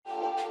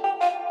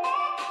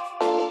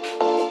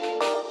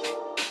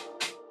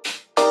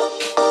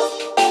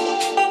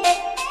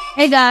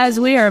Hey guys,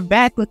 we are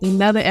back with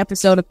another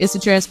episode of It's a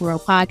Trans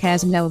World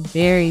podcast. We have a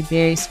very,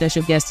 very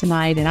special guest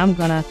tonight, and I'm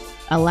going to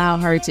allow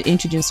her to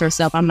introduce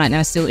herself. I'm not going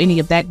to steal any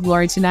of that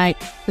glory tonight,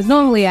 because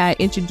normally I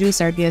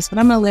introduce our guest, but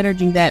I'm going to let her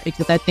do that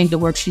because I think the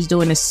work she's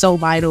doing is so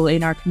vital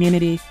in our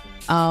community.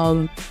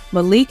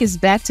 Malik is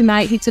back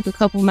tonight. He took a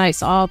couple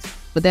nights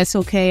off, but that's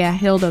okay. I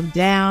held him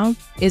down.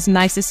 It's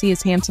nice to see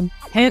his handsome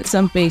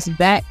face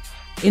back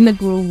in the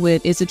groove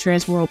with It's a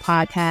Trans World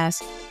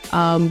podcast.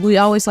 We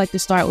always like to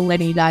start with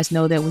letting you guys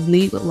know that we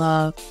lead with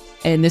love,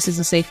 and this is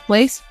a safe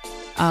place.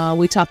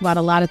 We talk about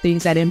a lot of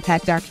things that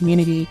impact our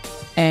community,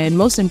 and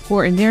most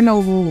important, there are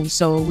no rules.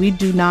 So we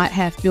do not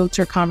have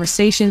filtered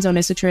conversations on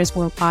It's a Trans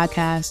World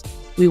podcast.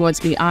 We want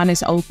to be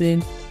honest,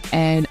 open,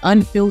 and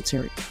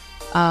unfiltered.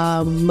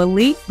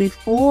 Malik,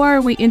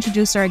 before we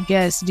introduce our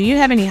guest, do you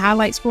have any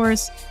highlights for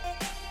us?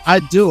 I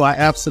do. I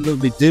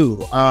absolutely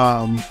do.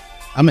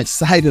 I'm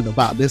excited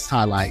about this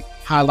highlight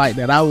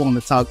that I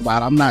want to talk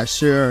about. I'm not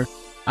sure.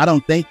 I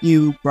don't think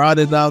you brought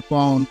it up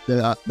on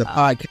the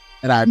podcast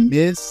that I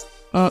missed.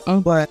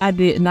 But I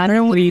did not.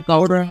 Where you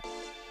go to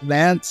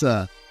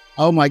Atlanta.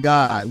 Oh my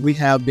God. We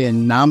have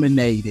been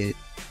nominated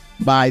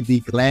by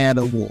the GLAAD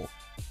Award.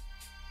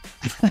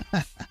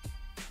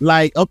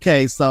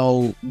 Okay,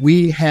 so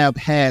we have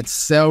had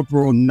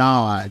several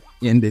nods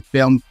in the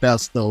film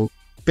festival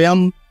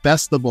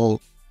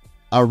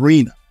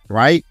arena,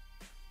 right?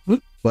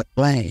 But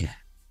GLAAD,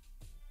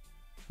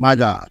 my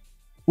God,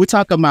 we're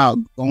talking about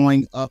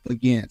going up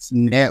against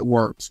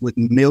networks with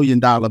 $1 million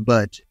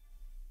budget.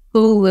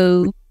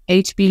 Hulu,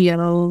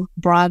 HBO,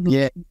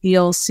 Broadway,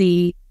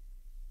 TLC,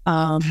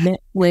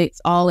 Netflix,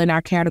 all in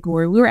our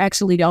category. We were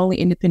actually the only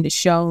independent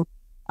show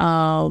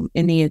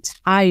in the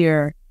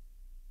entire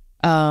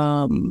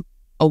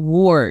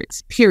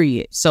awards,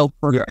 period. So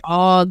for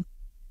all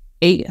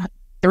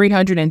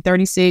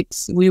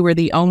 336, we were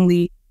the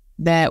only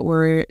that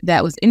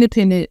was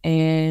independent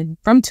and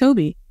from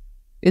Tubi.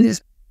 It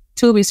is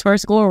Tubi's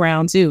first go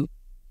around too.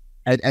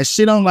 And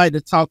she don't like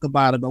to talk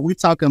about it, but we're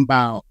talking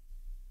about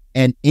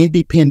an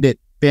independent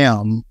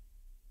film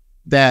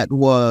that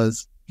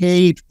was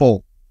paid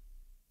for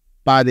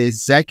by the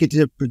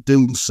executive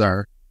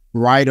producer,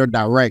 writer,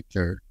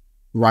 director,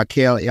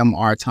 Raquel M.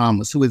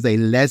 Thomas, who is a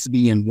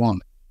lesbian woman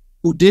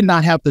who did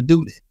not have to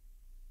do this.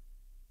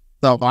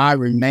 So I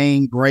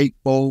remain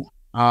grateful.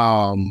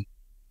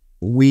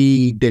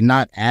 We did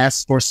not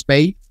ask for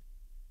space.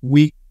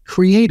 We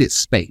created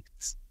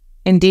space.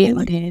 Indeed,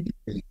 we did.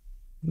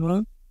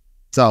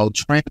 So,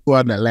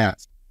 transport Atlanta.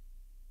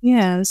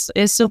 Yeah,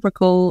 it's super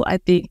cool. I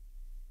think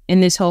in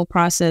this whole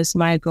process,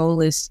 my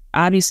goal is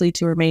obviously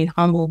to remain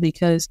humble,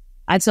 because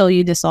I tell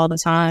you this all the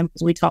time,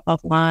 because we talk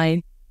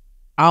offline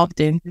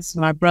often. This is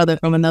my brother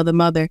from another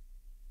mother.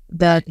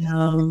 That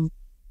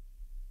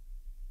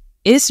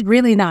it's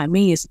really not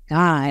me, it's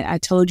God. I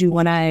told you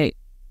when I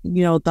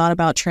thought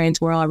about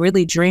Trans World, I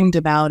really dreamed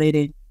about it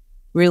and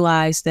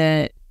realized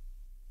that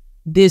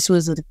this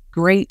was a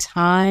great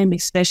time,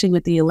 especially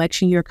with the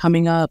election year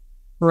coming up,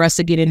 for us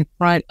to get in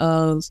front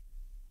of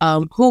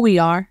who we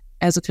are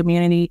as a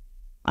community.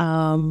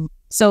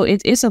 So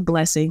it's a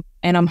blessing,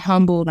 and I'm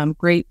humbled. I'm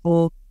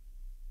grateful.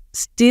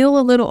 Still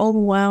a little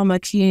overwhelmed. I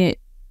can't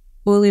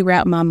fully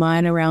wrap my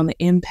mind around the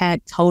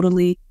impact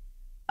totally.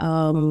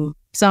 So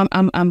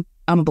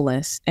I'm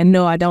blessed, and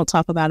no, I don't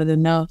talk about it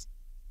enough.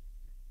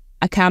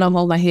 I kind of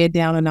hold my head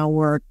down in our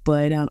work,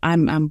 but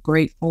I'm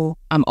grateful.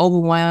 I'm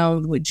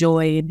overwhelmed with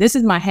joy. This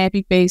is my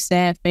happy face,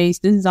 sad face.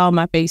 This is all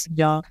my faces,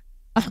 y'all.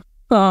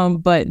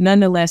 But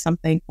nonetheless, I'm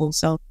thankful.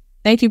 So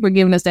thank you for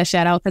giving us that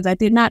shout out, because I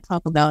did not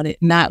talk about it,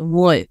 not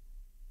once,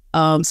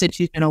 since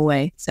you've been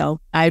away. So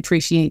I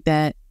appreciate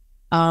that.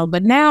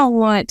 But now I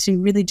want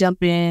to really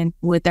jump in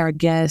with our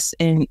guest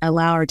and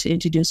allow her to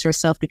introduce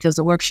herself, because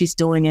the work she's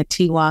doing at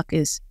TWOC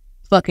is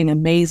fucking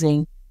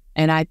amazing.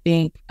 And I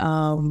think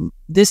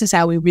this is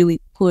how we really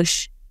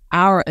push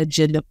our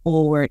agenda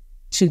forward,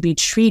 to be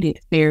treated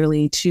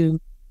fairly, to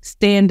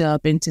stand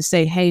up and to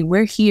say, hey,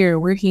 we're here,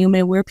 we're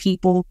human, we're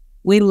people,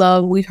 we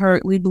love, we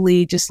hurt, we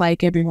bleed just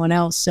like everyone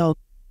else. So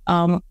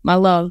my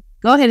love,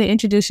 go ahead and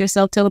introduce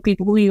yourself, tell the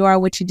people who you are,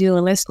 what you do,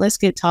 and let's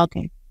get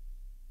talking.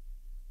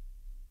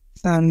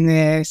 So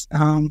next,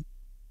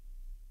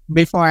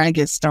 before I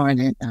get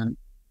started,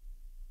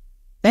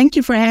 thank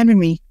you for having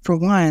me. For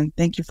one,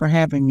 thank you for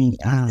having me.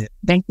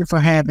 Thank you for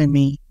having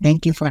me.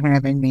 Thank you for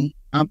having me.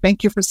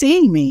 Thank you for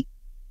seeing me.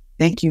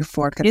 Thank you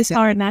for. It's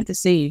hard not to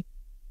see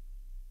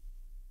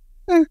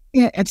you.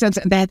 Yeah, it's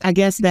that. I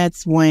guess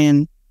that's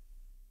when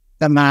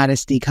the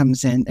modesty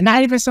comes in, and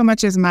not even so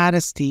much as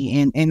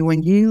modesty. And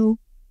when you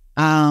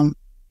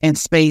in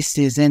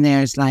spaces, and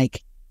there's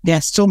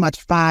so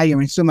much fire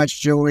and so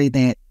much joy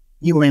that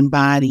you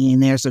embody,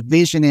 and there's a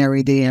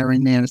visionary there,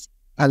 and there's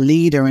a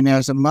leader, and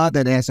there's a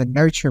mother, there's a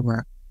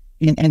nurturer.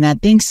 And I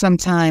think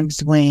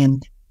sometimes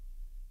when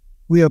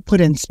we are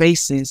put in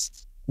spaces,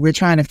 we're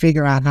trying to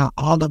figure out how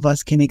all of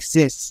us can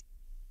exist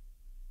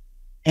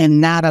and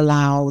not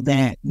allow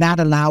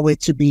it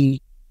to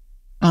be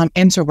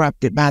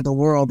interrupted by the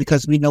world,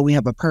 because we know we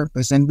have a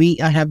purpose, and we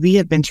have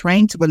been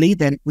trained to believe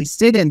that if we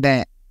sit in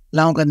that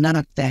long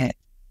enough, that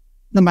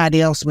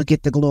somebody else will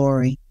get the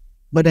glory.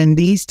 But in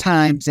these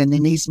times and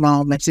in these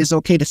moments, it's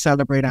okay to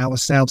celebrate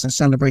ourselves and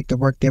celebrate the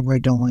work that we're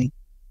doing,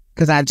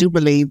 because I do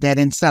believe that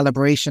in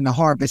celebration, the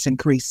harvest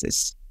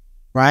increases,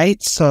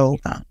 right? So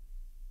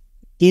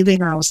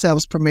giving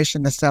ourselves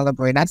permission to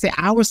celebrate. I say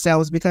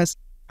ourselves because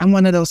I'm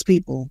one of those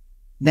people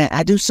that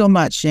I do so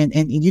much, and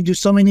you do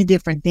so many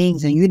different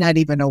things, and you're not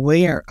even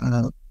aware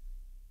of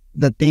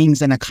the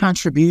things and the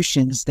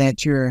contributions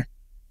that you're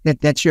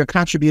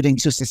contributing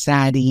to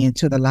society and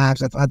to the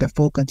lives of other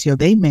folk until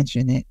they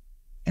mention it.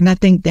 And I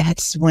think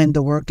that's when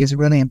the work is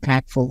really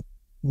impactful,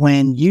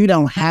 when you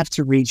don't have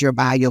to read your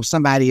bio,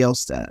 somebody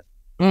else does.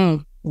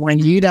 When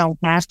you don't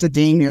have to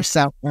deem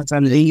yourself as a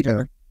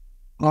leader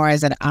or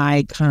as an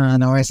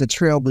icon or as a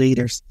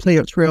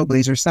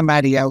trailblazer,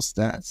 somebody else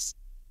does.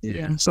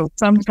 Yeah. So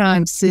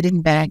sometimes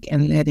sitting back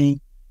and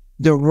letting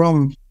the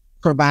room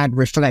provide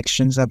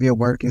reflections of your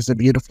work is a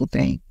beautiful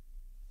thing.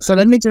 So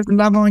let me just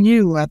love on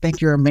you. I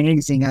think you're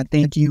amazing. I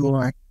think you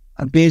are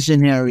a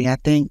visionary. I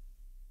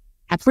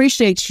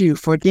appreciate you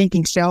for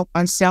thinking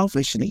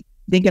unselfishly,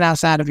 thinking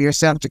outside of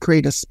yourself to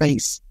create a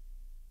space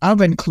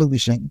of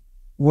inclusion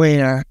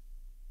where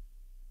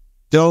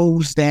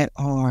those that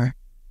are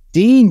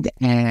deemed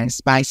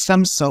as by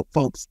some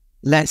folks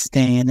less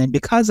than, and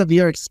because of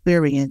your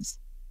experience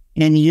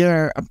and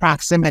your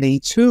proximity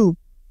to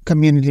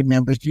community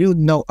members, you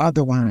know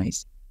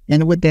otherwise.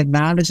 And with that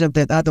knowledge of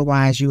that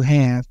otherwise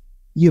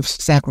you've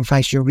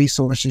sacrificed your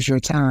resources, your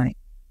time,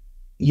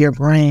 your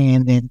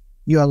brand, and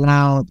you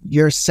allow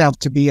yourself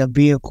to be a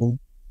vehicle,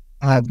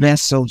 a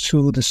vessel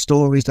to the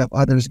stories of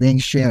others being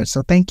shared.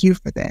 So thank you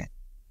for that.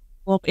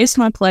 Well, it's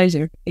my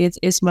pleasure.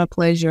 It's my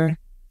pleasure.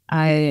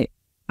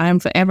 I'm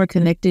forever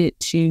connected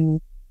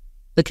to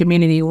the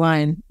community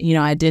one,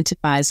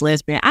 identify as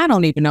lesbian. I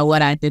don't even know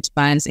what I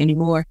identify as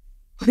anymore.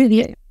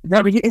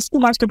 It's too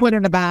much to put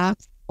in the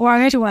box. Or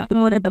I actually want to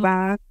put it in the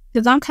box,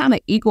 because I'm kind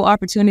of equal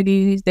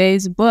opportunity these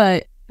days.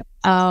 But,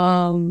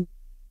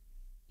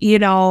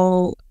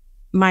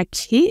 my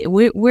kid,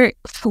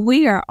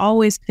 we are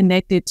always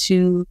connected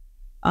to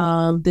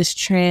this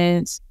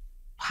trans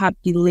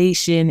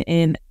population,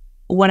 and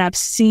what I've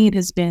seen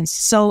has been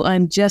so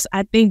unjust.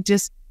 I think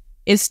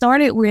it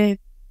started with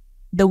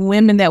the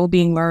women that were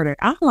being murdered.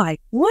 I'm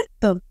like, what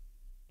the,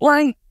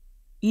 like,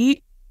 you're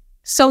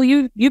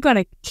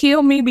gonna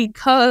kill me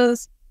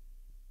because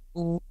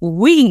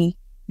we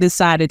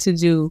decided to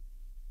do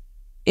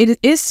it.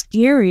 It's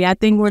scary. I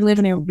think we're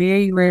living in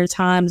very rare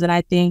times, and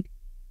I think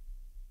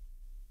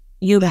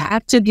you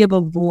have to give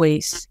a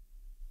voice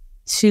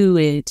to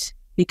it,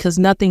 because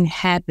nothing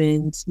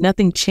happens,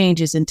 nothing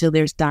changes until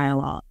there's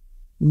dialogue.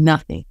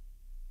 Nothing.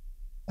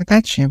 I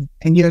got you.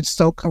 And you're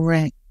so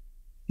correct.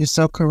 You're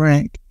so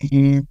correct.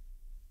 And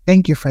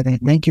thank you for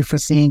that. Thank you for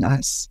seeing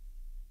us.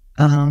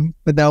 For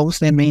those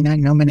that may not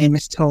know, my name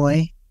is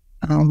Toya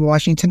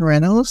Washington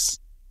Reynolds.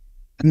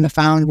 I'm the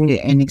founder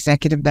and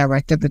executive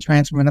director of the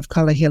Trans Women of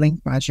Color Healing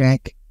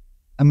Project.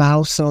 I'm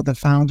also the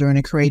founder and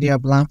the creator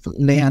of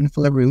Leon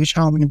Rouge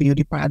Home and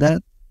Beauty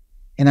Product.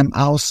 And I'm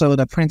also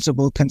the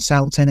principal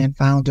consultant and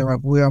founder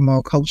of We're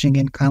More Coaching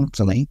and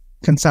Consulting.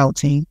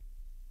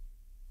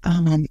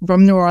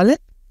 From New Orleans.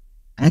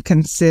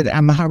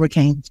 I'm a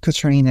Hurricane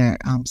Katrina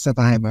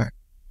survivor.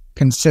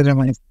 Consider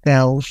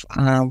myself,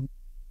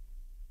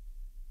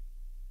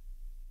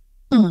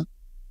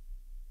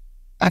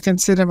 I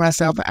consider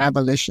myself an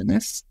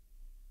abolitionist.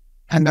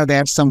 I know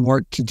there's some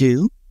work to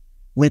do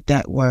with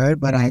that word,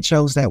 but I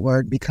chose that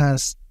word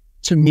because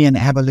to me, an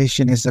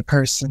abolition is a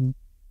person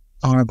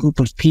or a group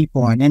of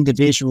people or an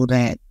individual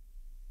that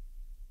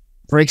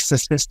breaks the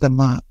system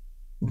up,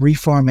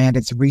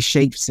 reformats it,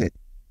 reshapes it,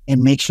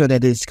 and make sure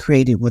that it's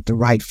created with the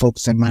right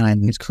folks in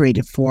mind. It's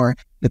created for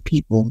the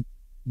people,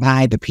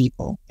 by the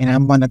people. And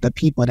I'm one of the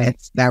people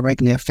that's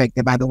directly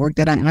affected by the work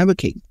that I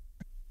advocate.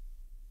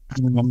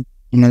 I'm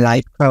a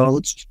life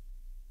coach.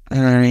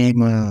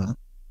 I'm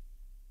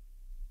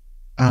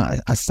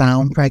a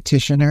sound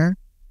practitioner,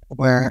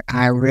 where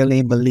I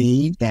really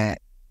believe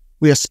that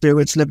we are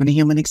spirits living a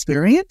human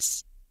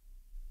experience.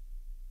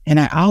 And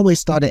I always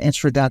start an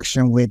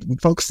introduction with, when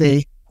folks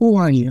say, "Who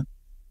are you?"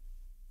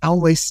 I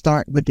always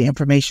start with the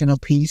informational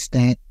piece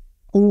that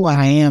who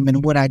I am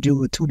and what I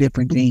do are two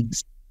different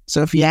things.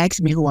 So if you ask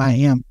me who I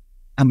am,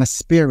 I'm a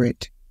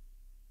spirit.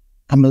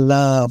 I'm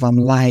love. I'm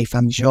life.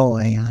 I'm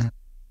joy.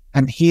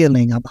 I'm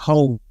healing. I'm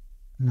hope.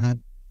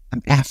 I'm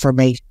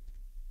affirmation.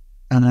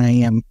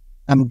 I'm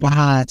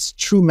God's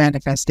true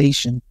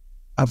manifestation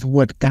of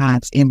what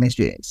God's image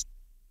is.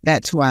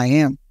 That's who I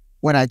am.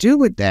 What I do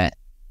with that,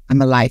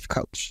 I'm a life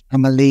coach.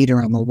 I'm a leader.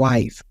 I'm a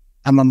wife.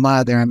 I'm a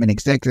mother. I'm an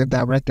executive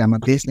director. I'm a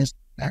business.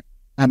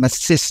 I'm a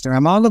sister.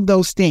 I'm all of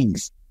those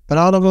things. But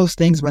all of those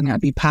things would not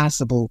be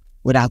possible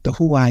without the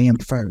who I am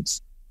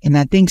first. And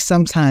I think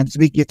sometimes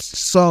we get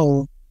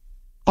so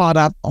caught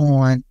up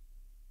on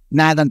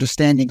not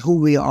understanding who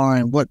we are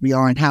and what we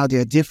are and how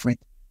they're different.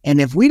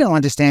 And if we don't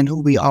understand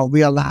who we are,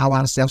 we allow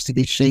ourselves to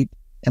be shaped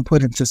and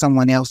put into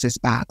someone else's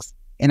box.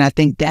 And I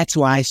think that's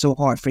why it's so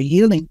hard for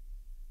healing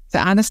to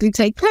honestly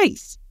take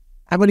place.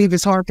 I believe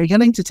it's hard for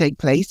healing to take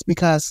place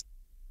because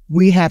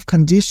we have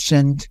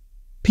conditioned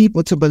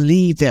people to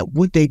believe that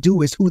what they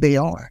do is who they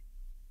are.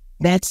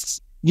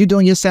 You're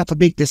doing yourself a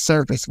big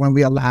disservice when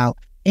we allow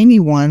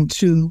anyone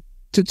to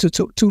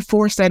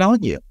force that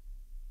on you.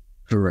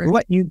 Correct.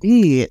 What you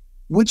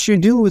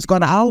do is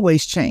going to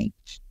always change.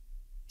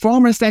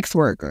 Former sex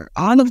worker,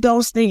 all of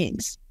those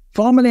things,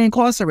 formerly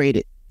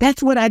incarcerated,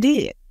 that's what I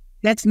did.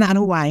 That's not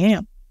who I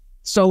am.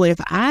 So if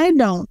I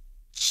don't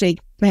shake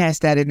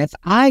past that, and if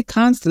I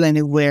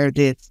constantly wear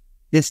this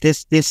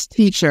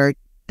t-shirt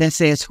that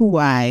says who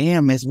I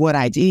am is what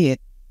I did,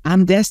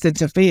 I'm destined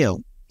to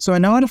fail. So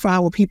in order for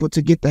our people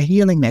to get the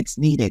healing that's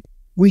needed,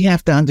 we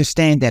have to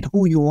understand that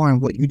who you are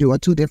and what you do are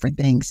two different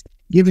things.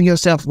 Giving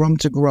yourself room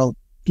to grow,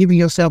 giving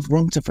yourself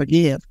room to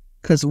forgive,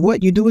 because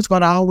what you do is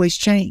going to always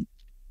change.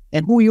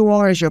 And who you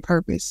are is your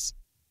purpose.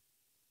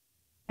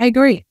 I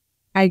agree.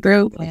 I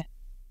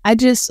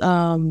just,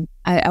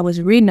 I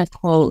was reading a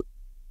quote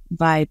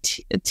by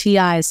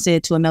T.I.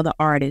 said to another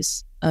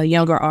artist, a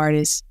younger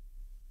artist,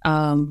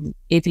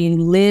 if you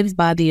live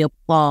by the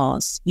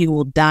applause, you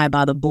will die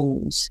by the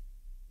bulls.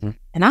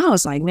 And I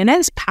was like, man,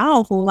 that's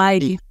powerful.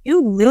 Like, if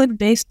you live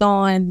based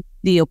on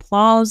the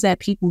applause that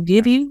people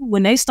give you,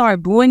 when they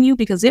start booing you,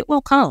 because it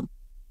will come.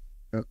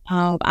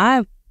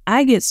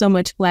 I get so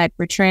much flack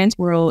for trans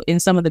world in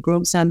some of the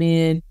groups I'm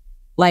in.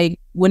 Like,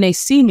 when they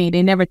see me,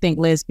 they never think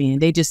lesbian.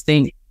 They just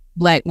think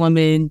Black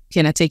woman,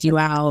 can I take you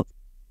out?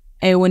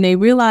 And when they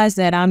realize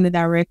that I'm the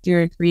director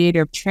and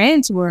creator of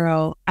Trans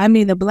World, I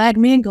mean, the Black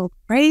men go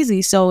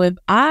crazy. So if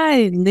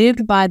I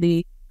lived by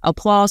the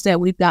applause that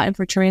we've gotten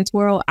for Trans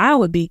World, I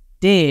would be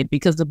dead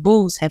because the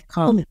bulls have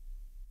come.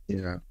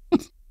 Yeah.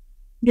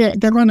 Yeah,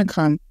 they're going to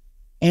come.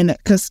 And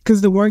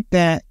because the work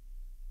that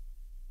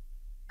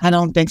I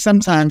don't think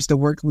sometimes the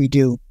work we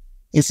do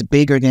is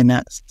bigger than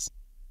us.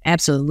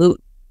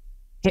 Absolutely.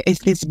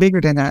 It's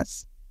bigger than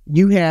us.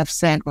 You have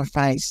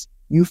sacrificed.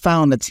 You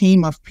found a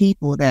team of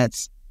people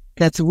that's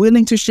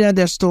willing to share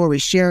their story,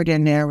 share their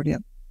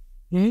narrative,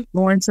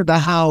 go into the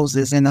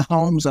houses and the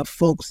homes of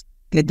folks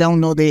that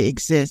don't know they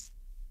exist,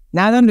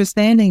 not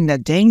understanding the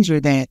danger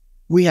that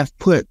we have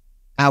put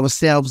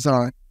ourselves,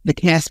 or the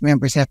cast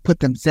members have put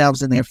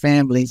themselves and their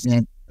families,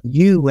 and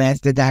you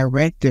as the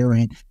director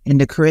and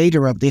the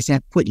creator of this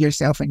have put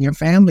yourself and your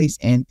families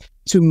in,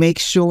 to make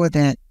sure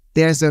that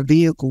there's a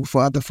vehicle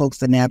for other folks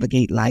to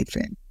navigate life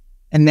in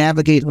and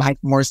navigate life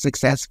more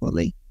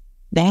successfully.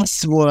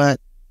 That's what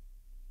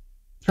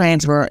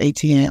Trans World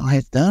ATL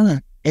has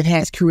done. It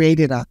has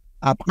created a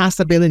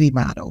possibility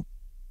model.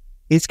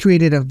 It's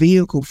created a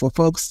vehicle for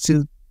folks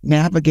to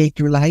navigate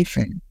through life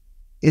in.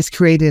 It's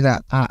created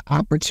a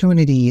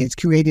opportunity. It's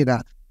created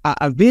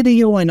a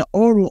video and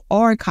oral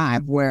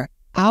archive where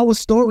our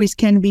stories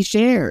can be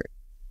shared.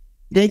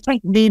 They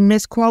can't be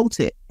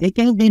misquoted. They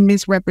can't be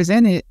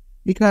misrepresented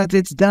because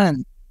it's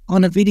done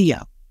on a video.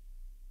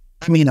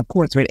 I mean, of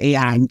course, with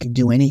AI, you can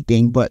do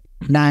anything, but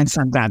 9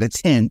 times out of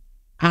 10,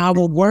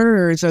 our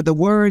words or the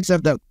words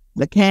of the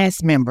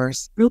cast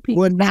members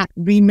would not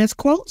be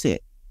misquoted.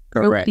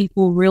 Real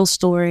people, real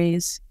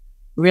stories,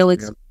 real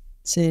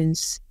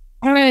experiences.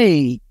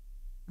 Hey,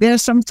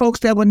 there's some folks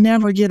that would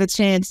never get a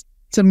chance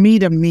to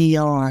meet a me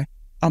or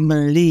a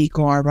Malik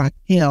or a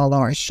Raquel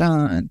or a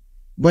Sean,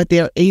 but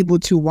they're able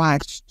to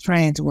watch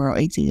Trans World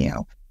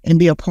ATL and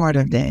be a part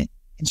of that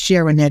and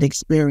sharing that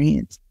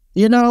experience.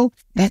 You know,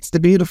 that's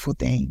the beautiful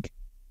thing.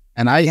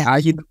 And I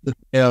used to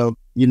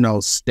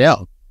tell, Steph,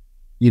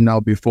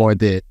 before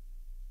that.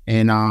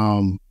 And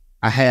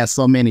I had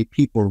so many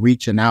people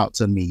reaching out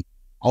to me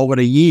over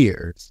the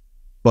years.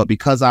 But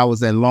because I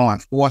was in law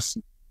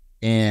enforcement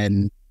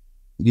and,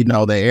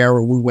 the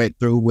era we went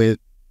through with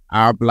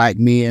our Black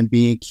men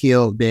being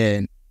killed,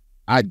 then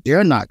I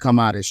dare not come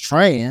out as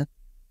trans,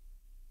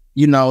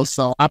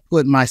 so I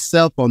put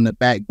myself on the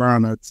back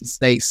burner to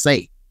stay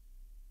safe.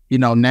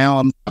 Now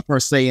I'm not per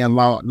se in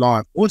law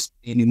enforcement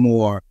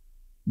anymore,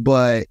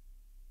 but,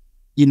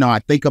 I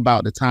think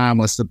about the time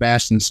when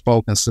Sebastian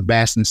spoke, and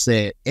Sebastian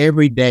said,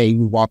 every day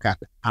we walk out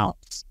the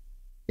house,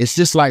 it's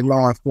just like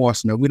law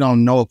enforcement. We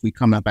don't know if we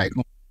coming back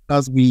home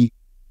because we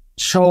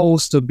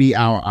chose to be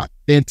our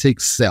authentic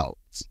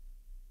selves.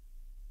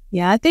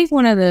 Yeah, I think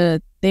one of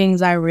the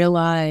things I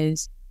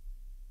realized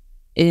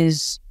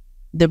is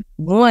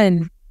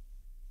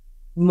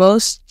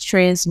most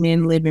trans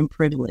men live in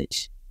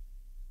privilege.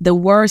 The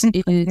worst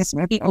is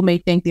people may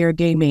think they're a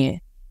gay man.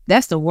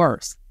 That's the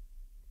worst.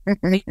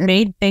 They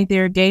may think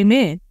they're a gay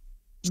man.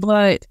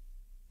 But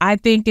I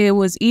think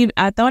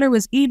I thought it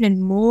was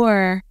even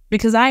more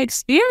because I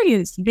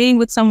experienced being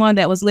with someone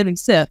that was living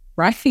Sith,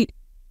 right?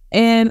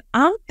 And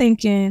I'm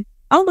thinking,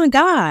 oh my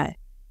God,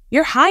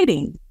 you're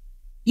hiding.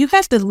 You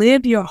have to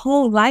live your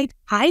whole life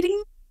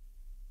hiding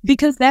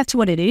because that's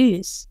what it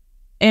is.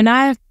 And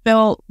I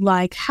felt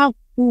like, how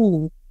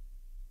cool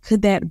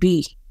could that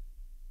be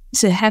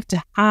to have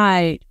to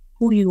hide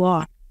who you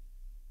are?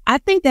 I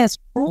think that's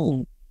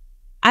cruel.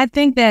 I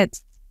think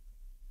that's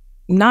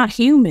not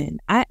human.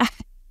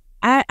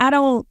 I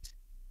don't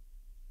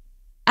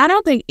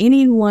think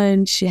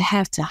anyone should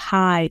have to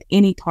hide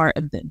any part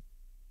of them.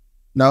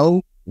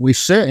 No, we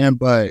shouldn't,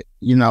 but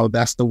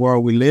that's the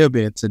world we live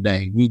in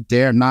today. We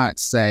dare not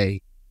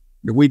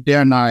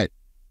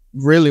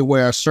really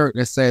wear a shirt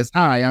that says,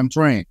 "Hi, I'm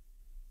trans."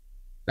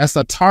 That's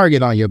a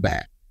target on your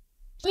back.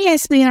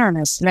 Let's be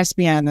honest.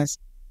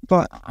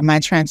 For my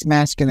trans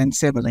masculine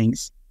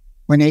siblings,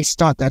 when they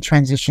start that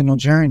transitional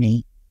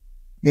journey,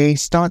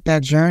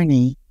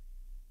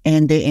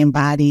 and they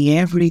embody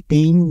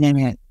everything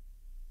that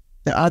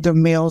the other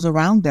males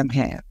around them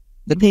have.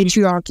 The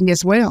patriarchy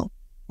as well,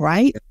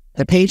 right?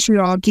 The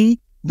patriarchy,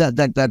 the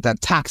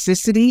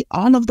toxicity,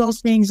 all of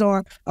those things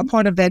are a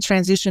part of that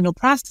transitional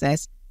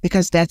process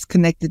because that's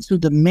connected to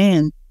the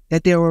men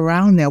that they're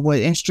around that were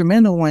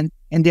instrumental in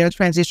their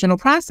transitional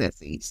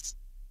processes.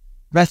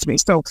 Trust me.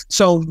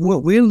 So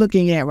what we're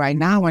looking at right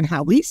now and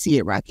how we see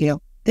it,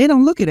 Raquel, they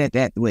don't look at it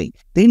that way.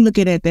 They look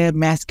at it their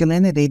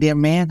masculinity, their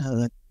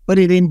manhood. But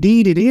it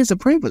is a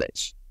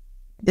privilege.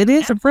 It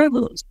is a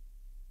privilege.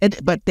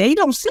 But they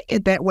don't see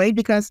it that way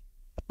because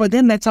for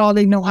them, that's all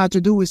they know how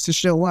to do is to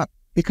show up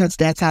because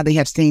that's how they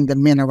have seen the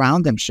men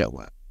around them show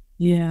up.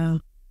 Yeah.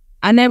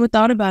 I never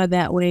thought about it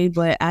that way,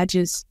 but I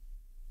just,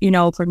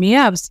 for me,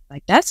 I was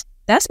like, that's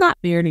not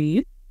fair to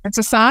you. It's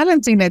a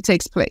silencing that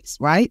takes place,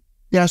 right?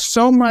 There's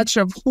so much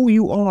of who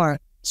you are,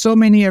 so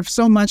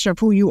much of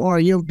who you are.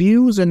 Your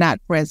views are not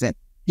present.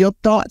 Your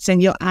thoughts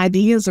and your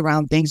ideas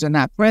around things are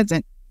not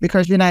present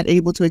because you're not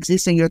able to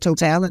exist in your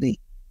totality.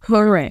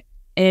 Correct.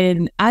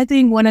 And I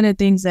think one of the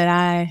things that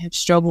I have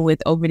struggled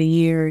with over the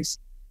years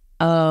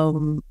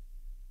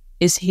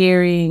is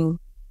hearing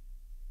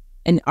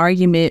an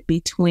argument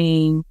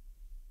between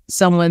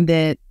someone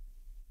that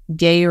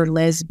gay or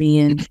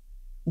lesbian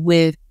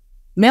with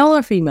male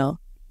or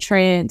female,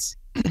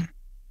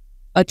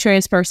 a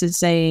trans person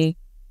saying,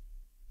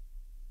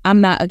 I'm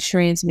not a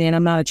trans man,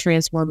 I'm not a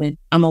trans woman,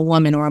 I'm a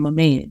woman or I'm a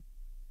man.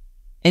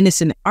 And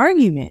it's an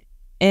argument.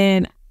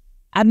 And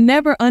I've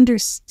never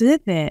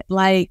understood that.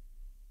 Like,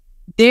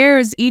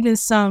 there's even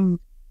shame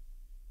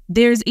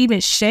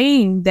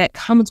that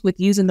comes with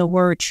using the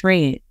word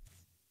trans.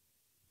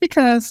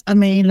 Because,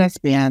 let's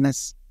be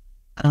honest,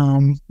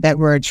 that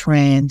word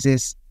trans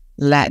is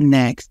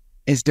Latinx,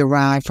 is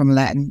derived from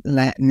Latin,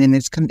 and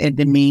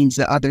it means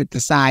the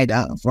side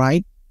of,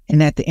 right?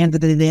 And at the end of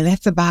the day,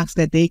 that's a box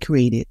that they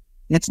created.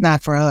 That's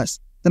not for us.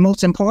 The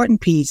most important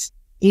piece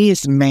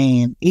is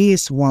man,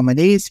 is woman,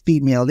 is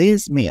female,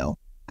 is male.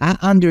 I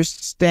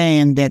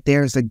understand that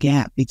there's a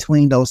gap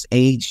between those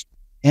age,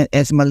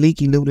 as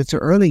Malik alluded to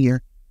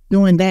earlier,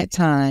 during that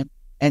time.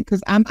 And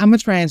because I'm a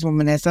trans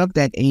woman that's of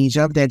that age,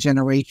 of that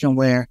generation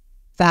where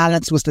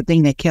silence was the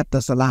thing that kept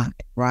us alive,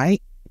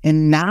 right?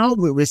 And now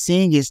what we're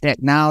seeing is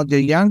that now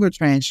the younger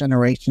trans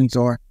generations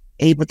are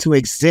able to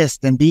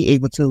exist and be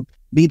able to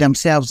be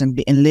themselves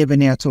and live in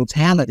their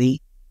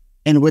totality.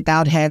 And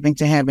without having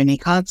to have any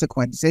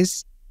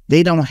consequences,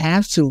 they don't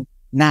have to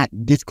not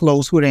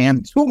disclose who they are.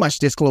 Too much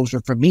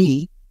disclosure for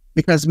me,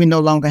 because we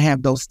no longer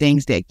have those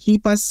things that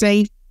keep us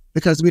safe,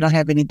 because we don't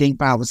have anything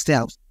for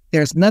ourselves.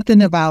 There's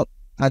nothing about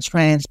a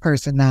trans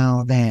person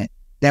now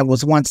that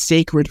was once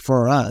sacred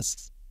for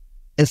us.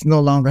 It's no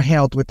longer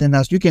held within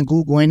us. You can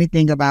Google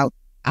anything about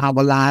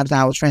our lives,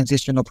 our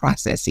transitional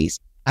processes.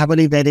 I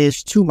believe that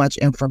is too much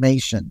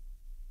information.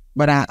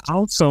 But I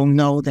also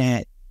know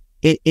that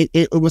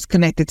it was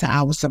connected to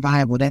our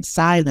survival. That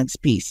silence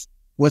piece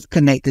was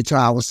connected to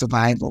our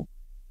survival.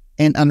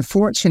 And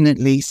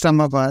unfortunately,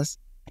 some of us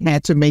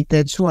had to make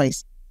that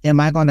choice. Am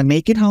I going to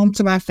make it home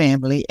to my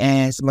family,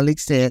 as Malik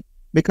said,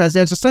 because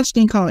there's a such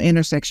thing called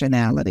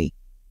intersectionality.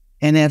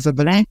 And as a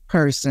Black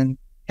person,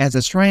 as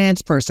a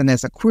trans person,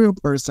 as a queer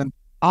person,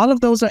 all of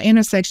those are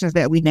intersections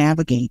that we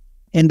navigate.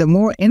 And the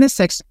more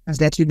intersections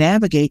that you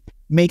navigate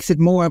makes it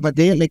more of a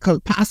deadly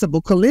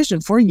possible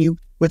collision for you,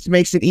 which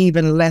makes it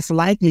even less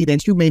likely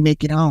that you may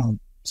make it home.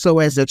 So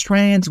as a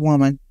trans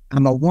woman,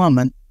 I'm a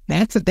woman.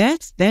 That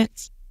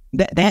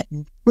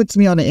puts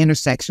me on the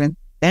intersection.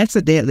 That's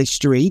a deadly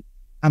street.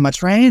 I'm a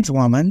trans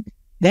woman.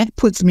 That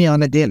puts me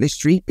on a deadly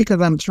street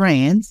because I'm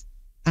trans.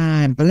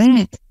 I'm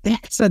Black.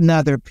 That's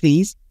another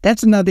piece.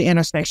 That's another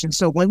intersection.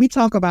 So when we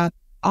talk about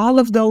all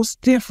of those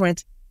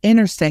different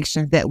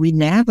intersections that we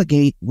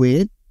navigate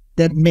with,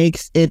 that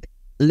makes it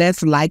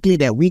less likely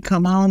that we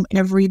come home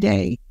every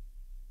day,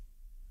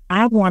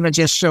 I want to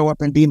just show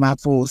up and be my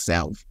full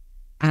self.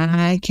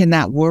 I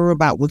cannot worry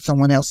about what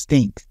someone else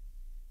thinks.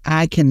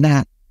 I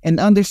cannot. And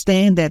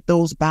understand that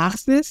those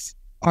boxes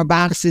are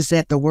boxes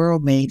that the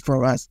world made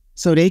for us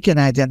so they can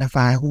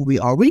identify who we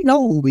are. We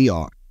know who we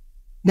are.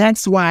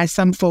 That's why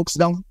some folks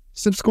don't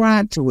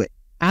subscribe to it.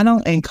 I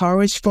don't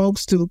encourage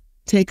folks to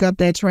take up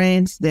that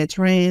trans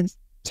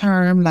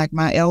term, like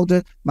my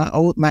elder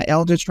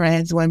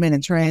trans women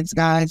and trans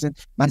guys and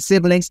my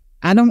siblings.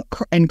 I don't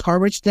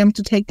encourage them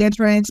to take that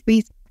trans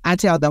piece. I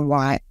tell them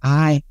why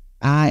I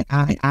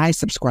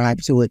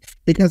subscribe to it,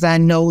 because I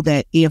know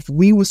that if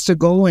we was to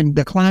go in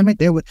the climate,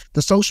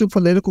 the social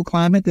political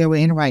climate that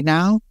we're in right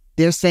now,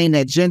 they're saying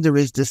that gender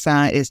is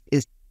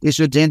It's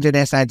your gender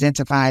that's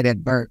identified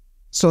at birth.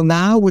 So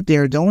now what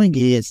they're doing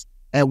is,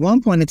 at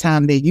one point in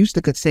time, they used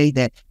to could say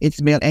that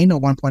it's male. Ain't no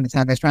one point in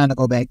time that's trying to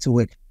go back to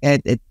it.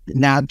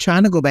 Now I'm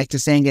trying to go back to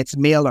saying it's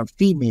male or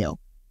female.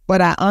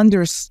 But I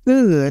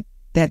understood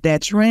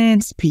that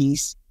trans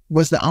piece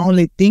was the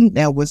only thing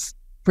that was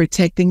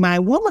protecting my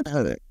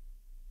womanhood.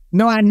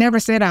 No, I never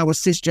said I was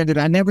cisgendered.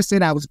 I never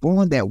said I was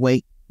born that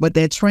way. But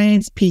that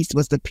trans piece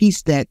was the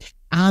piece that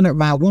honored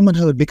my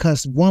womanhood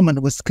because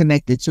woman was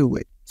connected to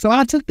it. So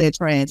I took that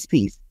trans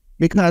piece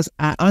because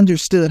I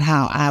understood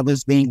how I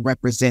was being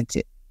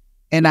represented.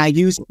 And I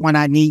use it when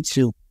I need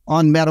to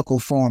on medical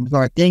forms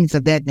or things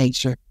of that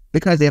nature,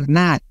 because if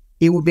not,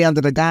 it will be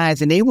under the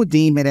guise and they will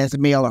deem it as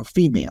male or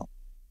female.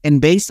 And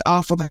based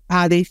off of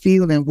how they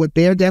feel and what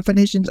their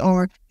definitions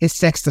are, it's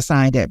sex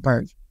assigned at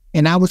birth.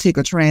 And I would take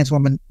a trans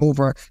woman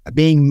over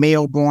being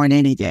male born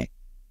any day.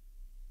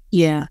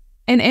 Yeah.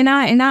 And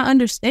I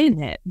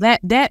understand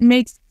that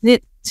makes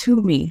it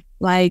to me.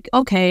 Like,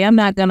 okay, I'm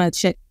not gonna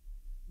check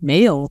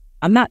male.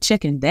 I'm not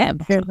checking that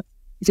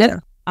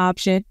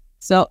option.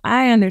 So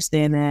I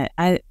understand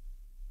that.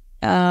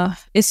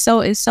 It's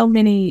so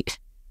many.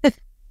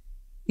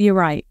 You're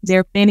right. There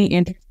are many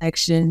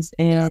intersections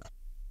and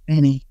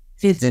many.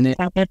 And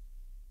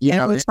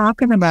we're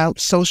talking about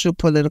social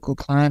political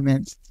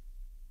climates.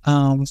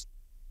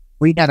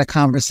 We had a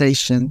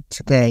conversation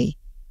today,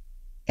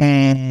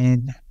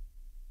 and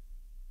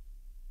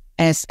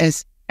as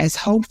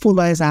hopeful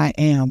as I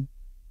am,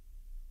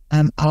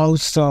 I'm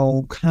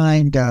also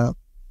kind of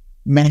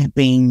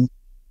mapping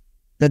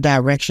the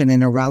direction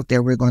and the route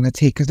that we're going to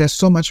take, because there's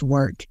so much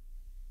work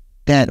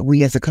that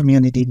we as a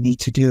community need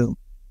to do.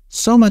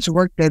 So much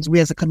work that we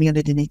as a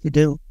community need to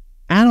do.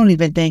 I don't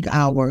even think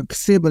our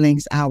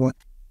siblings, our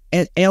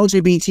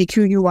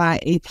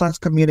LGBTQIA plus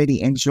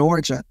community in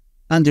Georgia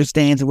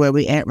understands where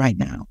we're at right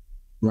now.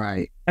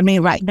 Right. I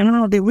mean, right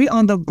now, we're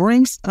on the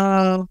brinks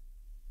of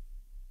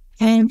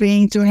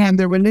having to have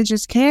the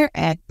Religious Care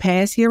Act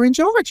passed here in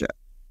Georgia.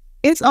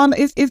 It's in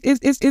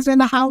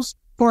the House.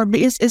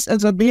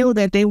 It's a bill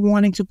that they're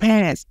wanting to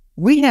pass.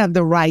 We have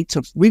the right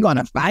to, we're going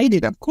to fight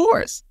it, of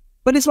course,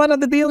 but it's one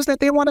of the bills that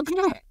they want to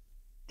pass.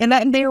 And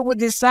that they will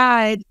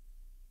decide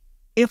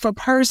if a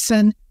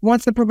person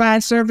wants to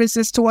provide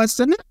services to us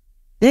or not.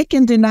 They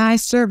can deny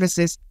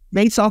services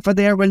based off of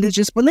their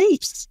religious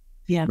beliefs.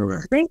 Yeah.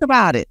 Correct. Think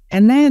about it.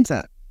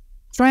 Atlanta,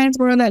 Trans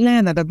World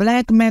Atlanta, the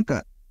Black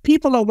Mecca.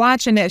 People are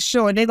watching that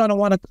show and they're going to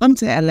want to come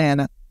to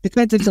Atlanta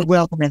because it's a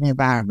welcoming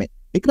environment.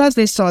 Because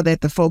they saw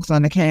that the folks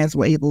on the cast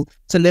were able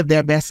to live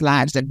their best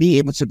lives and be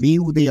able to be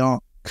who they are,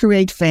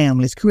 create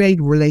families,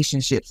 create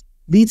relationships,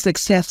 be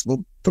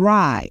successful,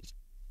 thrive.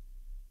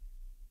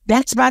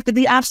 That's about to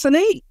be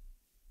obsolete.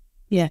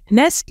 Yeah, and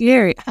that's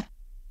scary.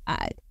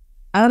 I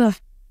don't know.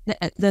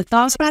 The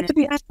thoughts about to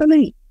be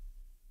obsolete.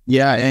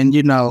 Yeah, and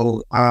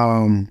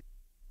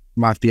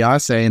my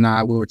fiance and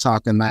I, we were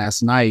talking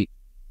last night,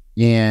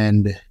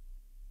 and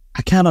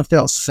I kind of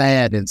felt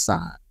sad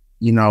inside,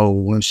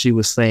 when she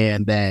was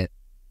saying that,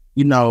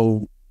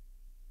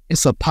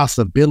 it's a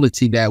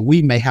possibility that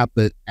we may have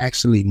to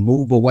actually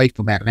move away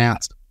from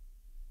Atlanta.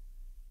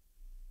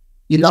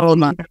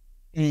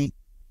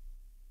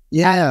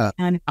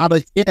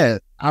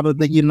 Out of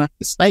the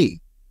United States.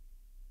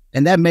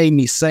 And that made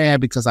me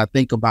sad because I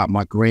think about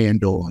my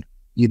granddaughter,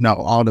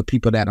 all the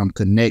people that I'm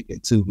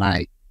connected to,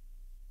 like,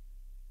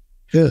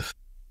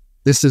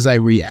 this is a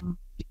reality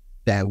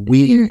that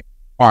we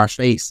are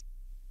facing.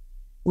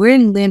 We're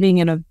living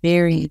in a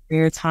very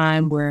rare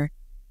time where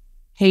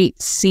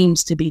hate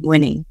seems to be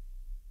winning.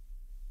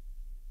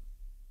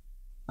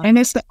 And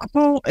it's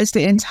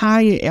the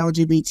entire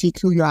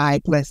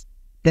LGBTQI plus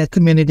the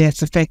community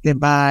that's affected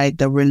by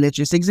the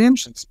religious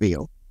exemptions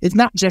bill. It's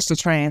not just the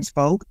trans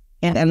folk.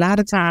 And a lot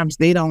of times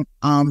they don't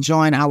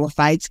join our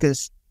fights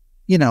because,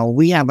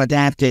 we have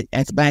adapted,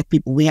 as Black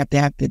people, we have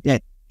adapted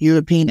that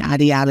European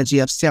ideology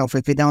of self.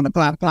 If it don't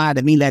apply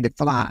to me, let it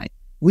fly.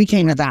 We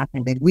can't adopt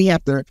it. We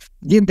have to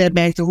give that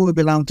back to who it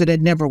belonged to that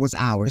never was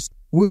ours.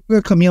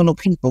 We're communal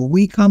people.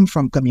 We come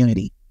from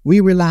community. We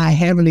rely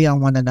heavily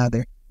on one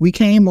another. We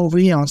came over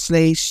here on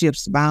slave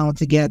ships bound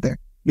together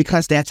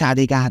because that's how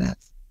they got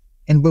us.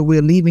 But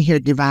we're leaving here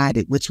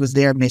divided, which was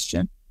their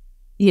mission.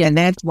 Yeah, and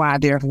that's why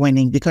they're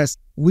winning, because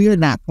we're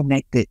not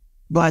connected.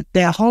 But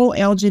the whole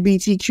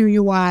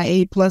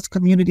LGBTQIA plus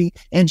community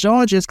in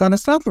Georgia is going to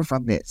suffer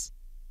from this.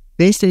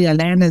 They say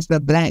Atlanta's the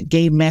Black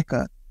gay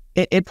Mecca.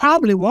 It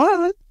probably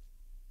was.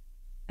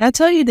 I'll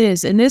tell you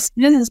this, and this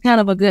is kind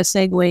of a good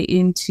segue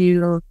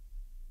into,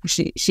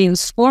 she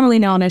was formerly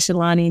known as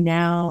Shalani,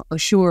 now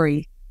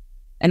Ashuri,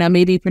 and I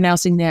may be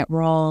pronouncing that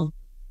wrong.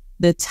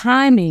 The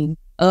timing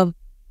of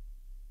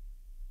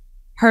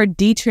her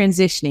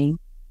detransitioning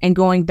and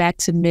going back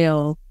to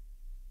male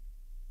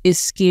is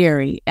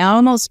scary. I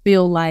almost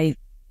feel like,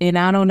 and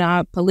I don't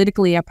know,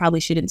 politically I probably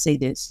shouldn't say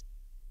this,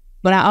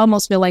 but I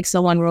almost feel like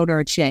someone wrote her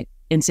a check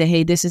and said,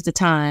 hey, this is the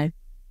time,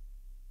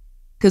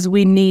 because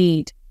we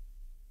need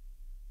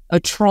a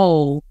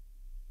troll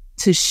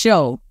to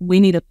show. We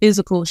need a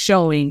physical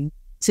showing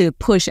to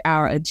push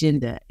our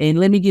agenda. And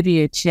let me give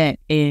you a check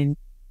and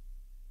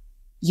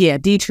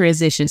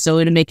detransition, so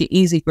it'll make it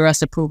easy for us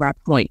to prove our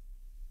point.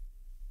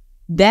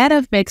 That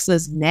affects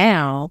us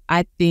now,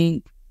 I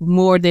think,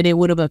 more than it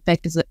would have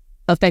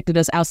affected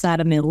us outside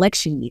of an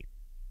election year.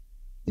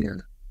 Yeah.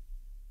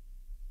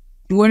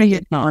 You want to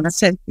get on? I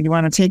said, you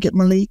want to take it,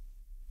 Malik?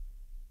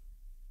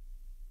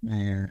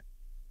 Man,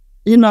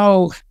 you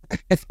know,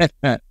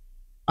 that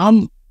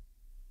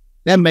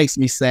makes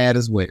me sad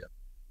as well.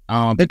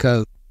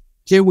 Because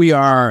here we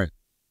are,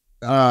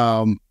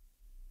 we're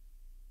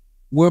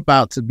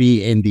about to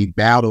be in the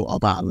battle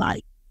of our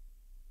life.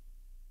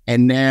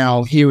 And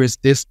now here is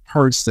this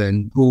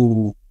person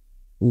who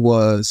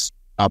was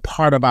a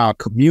part of our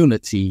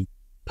community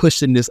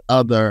pushing this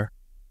other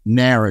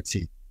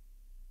narrative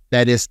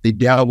that is the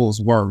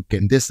devil's work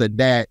and this or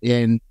that.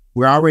 And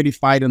we're already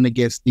fighting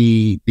against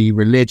the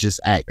religious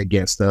act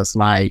against us.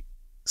 Like,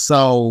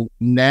 so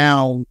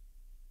now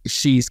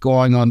she's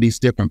going on these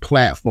different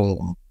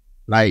platforms,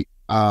 like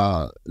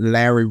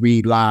Larry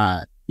Reed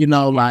Live, you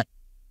know, like,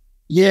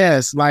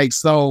 yes, like,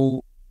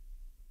 so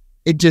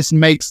it just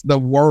makes the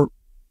work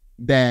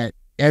that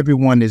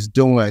everyone is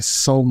doing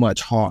so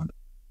much harder.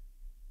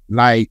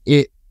 Like,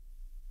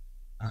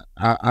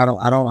 I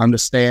don't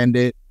understand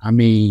it. I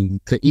mean,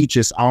 to each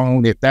his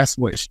own. If that's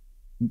what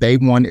they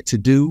wanted to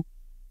do,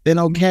 then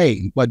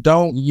okay. But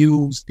don't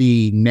use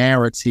the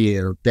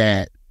narrative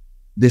that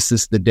this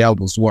is the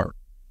devil's work.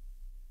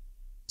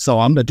 So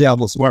I'm the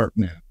devil's work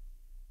now.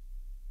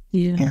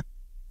 Yeah.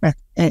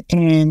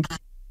 And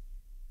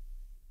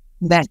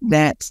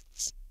that's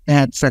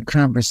a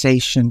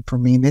conversation for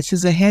me. This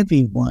is a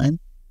heavy one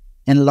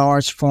in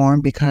large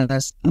form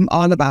because I'm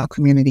all about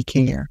community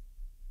care.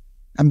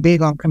 I'm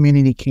big on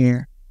community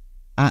care.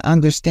 I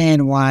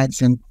understand why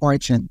it's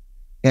important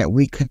that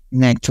we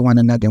connect to one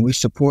another and we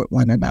support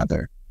one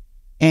another.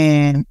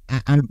 And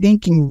I'm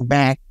thinking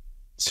back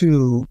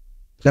to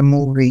the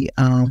movie,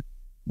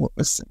 what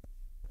was it?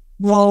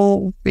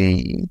 Well,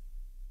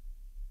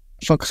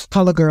 for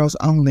Color Girls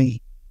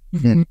Only.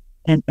 Mm-hmm.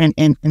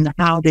 And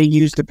how they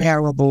used the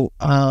parable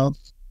of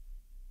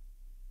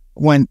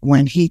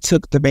when he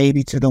took the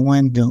baby to the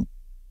window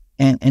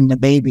and the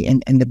baby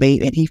and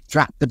he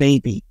dropped the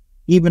baby,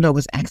 even though it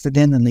was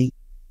accidentally.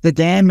 The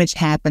damage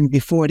happened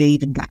before they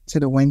even got to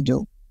the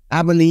window.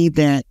 I believe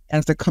that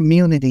as a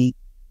community,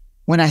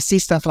 when I see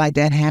stuff like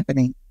that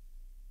happening,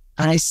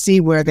 I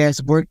see where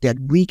there's work that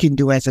we can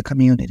do as a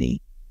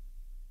community.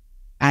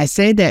 I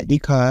say that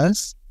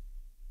because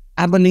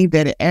I believe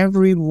that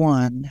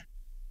everyone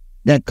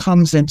that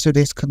comes into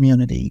this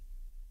community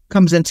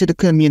comes into the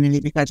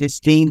community because it's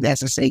deemed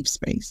as a safe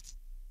space.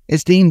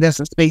 It's deemed as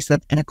a space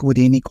of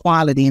equity and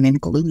equality and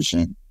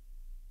inclusion.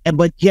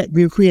 But yet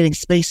we're creating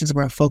spaces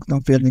where folks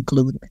don't feel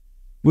included.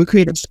 We're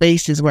creating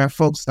spaces where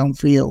folks don't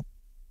feel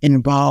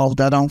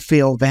involved or don't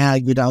feel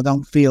valued or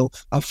don't feel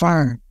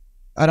affirmed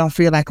or don't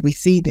feel like we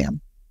see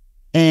them.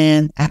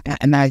 And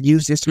I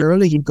used this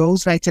earlier. It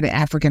goes back to the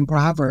African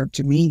proverb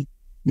to me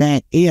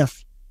that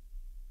if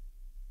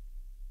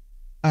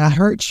a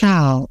hurt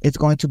child is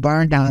going to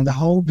burn down the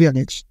whole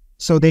village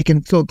so they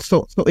can feel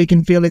so it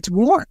can feel its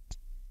warmth.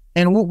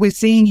 And what we're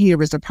seeing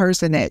here is a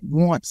person that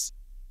wants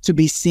to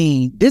be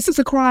seen. This is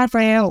a cry for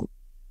help.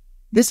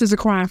 This is a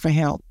cry for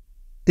help.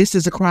 This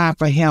is a cry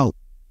for help.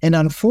 And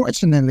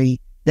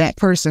unfortunately, that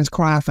person's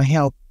cry for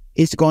help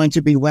is going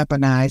to be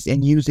weaponized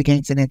and used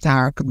against an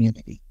entire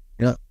community.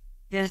 Yeah.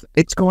 Yes.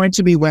 It's going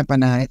to be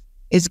weaponized.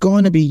 It's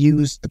going to be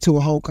used to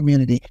a whole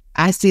community.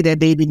 I see that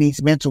baby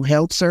needs mental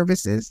health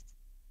services,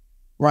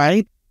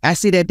 right? I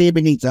see that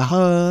baby needs a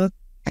hug.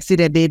 I see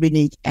that baby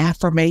needs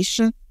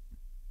affirmation.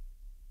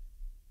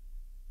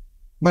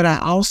 But I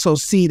also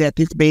see that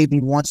this baby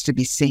wants to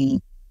be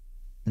seen.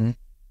 Mm-hmm.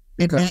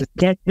 Because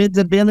that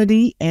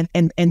visibility and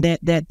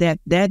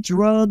that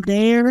drug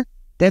there,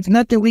 there's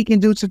nothing we can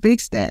do to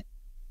fix that.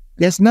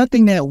 There's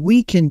nothing that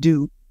we can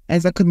do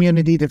as a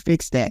community to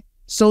fix that.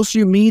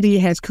 Social media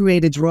has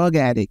created drug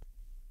addicts.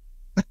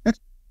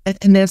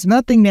 and there's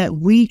nothing that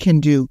we can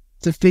do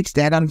to fix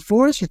that.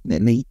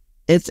 Unfortunately,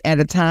 it's at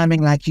a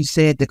timing, like you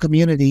said, the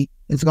community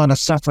is going to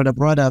suffer the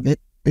brunt of it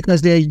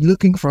because they're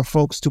looking for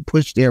folks to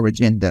push their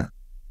agenda.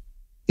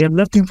 They're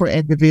looking for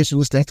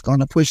individuals that's going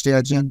to push their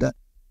agenda.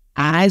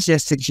 I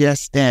just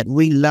suggest that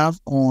we love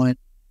on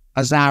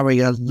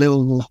Azaria a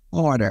little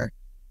harder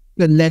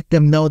to let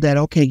them know that,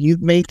 okay,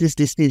 you've made this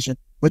decision,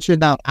 but you're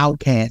not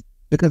outcast.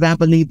 Because I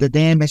believe the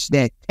damage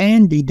that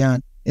can be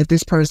done if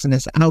this person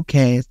is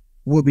outcast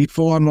will be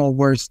far more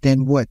worse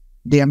than what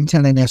them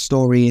telling their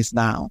story is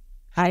now.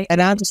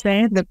 And I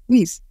understand the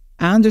piece.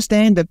 I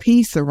understand the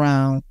piece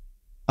around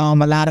a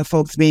lot of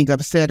folks being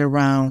upset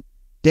around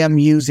them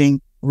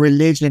using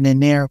religion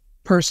and their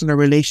personal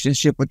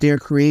relationship with their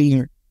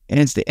creator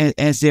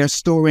as their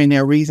story and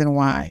their reason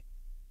why.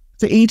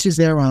 To each is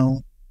their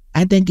own.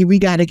 I think we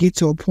got to get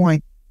to a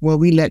point where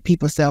we let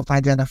people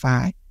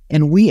self-identify.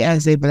 And we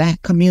as a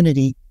Black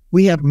community,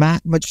 we have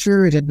not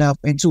matured enough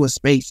into a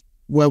space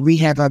where we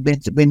have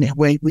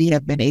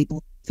been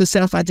able to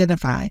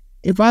self-identify.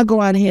 If I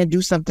go out here and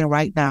do something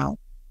right now,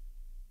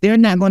 they're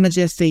not going to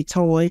just say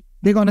toy.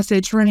 They're going to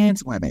say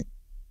trans women.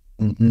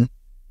 Mm-hmm.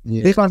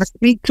 Yes. They're going to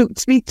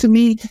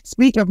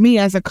speak of me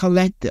as a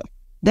collective.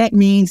 That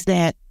means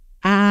that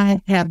I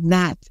have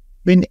not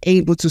been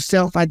able to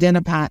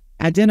self-identify,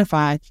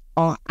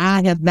 or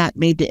I have not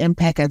made the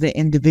impact as an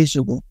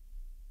individual.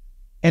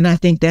 And I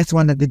think that's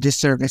one of the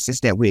disservices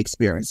that we're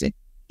experiencing.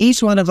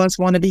 Each one of us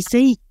want to be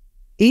seen.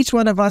 Each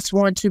one of us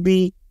want to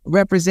be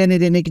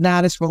represented and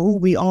acknowledged for who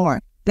we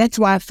are. That's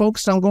why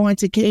folks don't go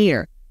into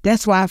care.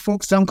 That's why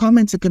folks don't come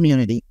into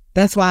community.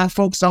 That's why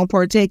folks don't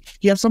partake.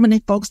 You have so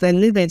many folks that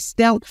live in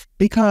stealth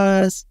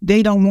because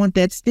they don't want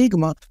that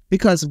stigma,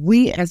 because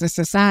we as a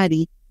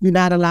society do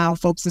not allow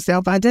folks to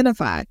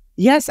self-identify.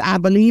 Yes, I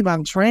believe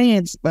I'm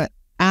trans, but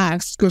I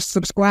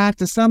subscribe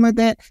to some of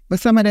that, but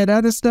some of that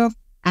other stuff,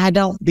 I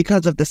don't,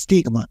 because of the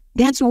stigma.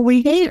 That's what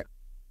we hear.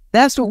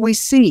 That's what we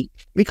see,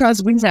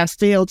 because we have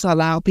failed to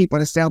allow people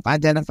to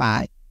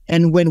self-identify.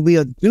 And when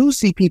we do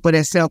see people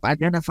that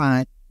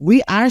self-identify,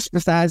 we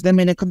ostracize them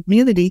in the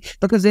community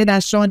because they're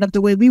not showing up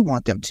the way we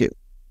want them to.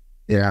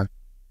 Yeah.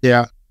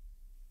 Yeah.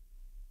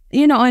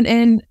 You know,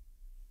 and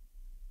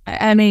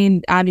I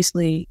mean,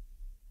 obviously,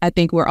 I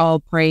think we're all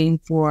praying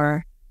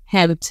for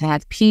him to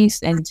have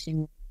peace and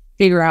to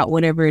figure out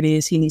whatever it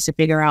is he needs to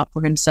figure out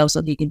for himself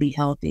so he can be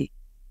healthy.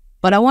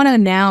 But I want to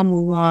now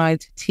move on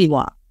to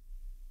TWOC.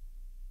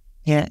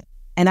 Yeah.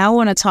 And I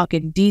want to talk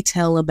in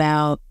detail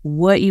about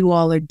what you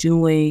all are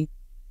doing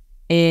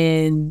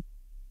and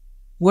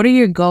what are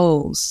your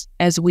goals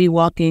as we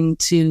walk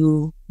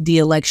into the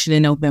election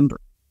in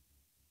November.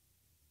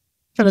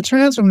 So the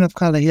Trans Women of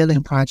Color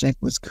Healing Project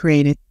was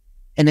created,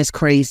 and it's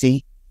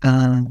crazy.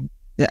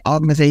 The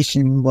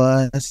organization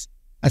was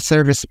a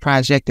service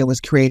project that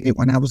was created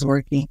when I was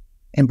working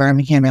in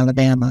Birmingham,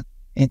 Alabama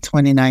in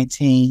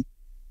 2019.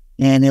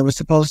 And it was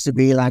supposed to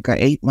be like an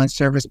 8-month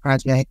service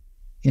project.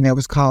 And it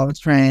was called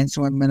Trans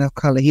Women of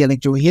Color Healing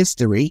Through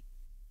History.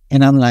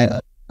 And I'm like,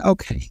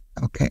 okay,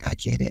 I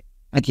get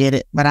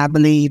it. But I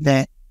believe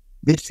that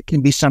this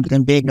can be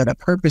something bigger. The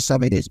purpose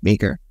of it is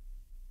bigger.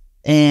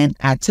 And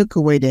I took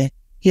away the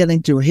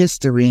healing through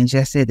history and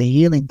just said the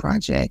healing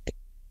project.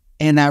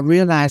 And I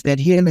realized that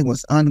healing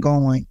was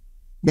ongoing.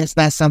 That's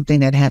not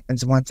something that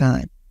happens one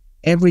time.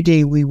 Every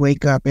day we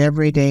wake up,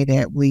 every day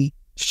that we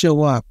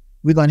show up,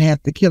 we're going to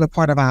have to kill a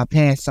part of our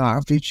past so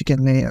our future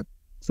can live.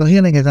 So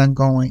healing is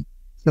ongoing.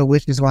 So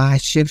which is why I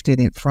shifted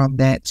it from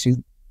that to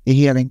the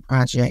Healing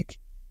Project.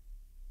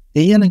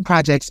 The Healing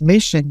Project's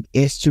mission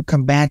is to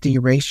combat the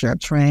erasure of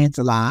trans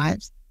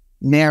lives,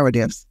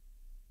 narratives,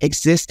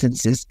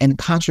 existences, and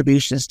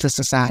contributions to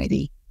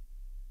society.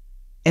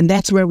 And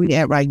that's where we're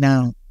at right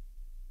now.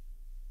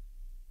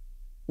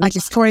 Like,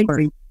 it's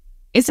crazy.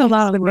 It's a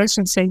lot of the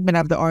mission statement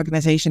of the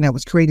organization that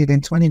was created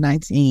in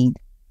 2019.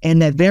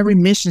 And that very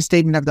mission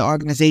statement of the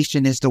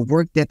organization is the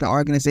work that the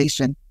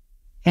organization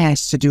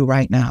has to do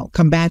right now.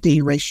 Combat the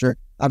erasure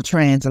of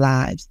trans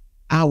lives,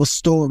 our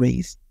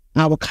stories,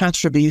 our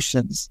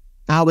contributions,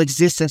 our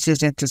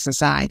existences into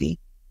society.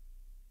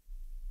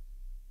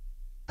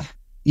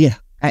 Yeah,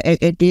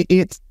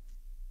 it's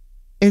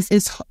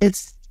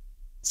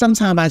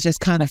sometimes I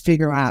just kind of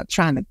figure out,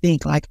 trying to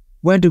think like,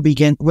 where do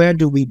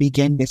we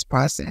begin this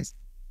process?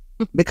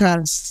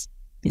 Because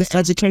the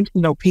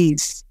educational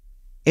piece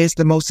is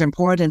the most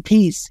important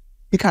piece,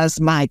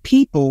 because my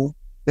people,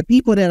 the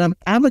people that I'm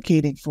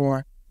advocating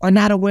for, are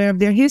not aware of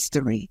their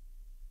history.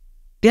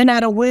 They're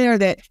not aware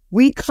that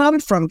we come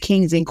from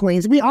kings and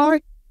queens. We are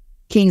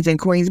kings and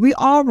queens. We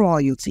are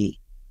royalty.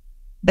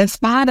 In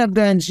spite of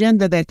the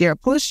agenda that they're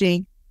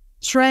pushing,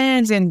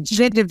 trans and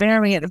gender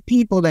variant of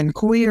people and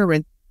queer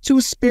and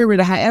two-spirit,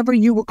 however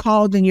you were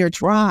called in your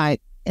tribe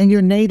and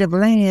your native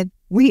land,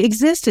 we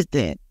existed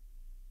then.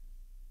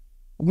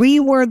 We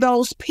were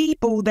those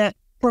people that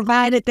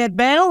provided that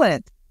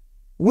balance.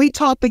 We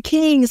taught the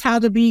kings how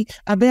to be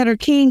a better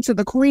king to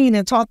the queen,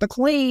 and taught the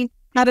queen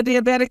how to be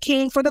a better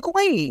king for the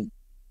queen.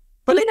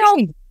 But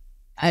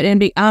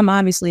I'm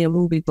obviously a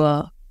movie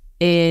buff,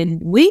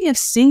 and we have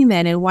seen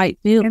that in white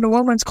film. And the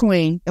woman's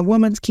queen, the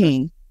woman's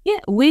king. Yeah,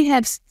 we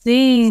have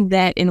seen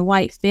that in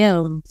white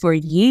film for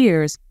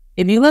years.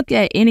 If you look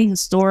at any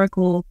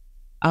historical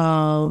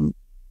film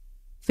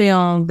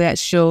that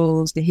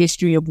shows the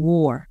history of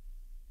war,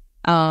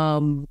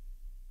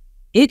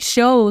 it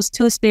shows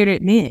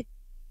two-spirited men.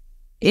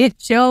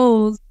 It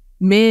shows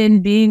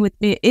men being with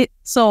men.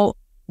 So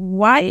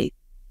white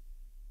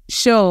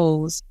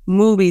shows,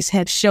 movies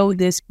have showed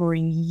this for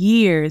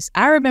years.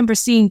 I remember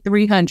seeing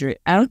 300.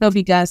 I don't know if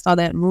you guys saw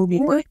that movie,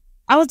 but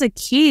I was a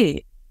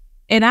kid,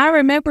 and I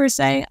remember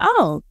saying,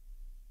 "Oh,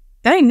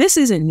 dang, this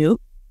isn't new.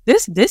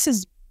 This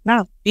is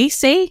now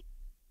BC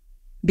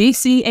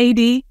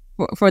AD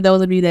for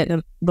those of you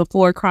that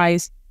before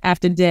Christ,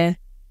 after death."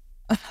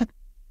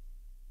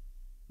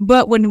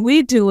 But when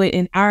we do it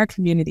in our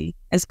community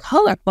as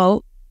color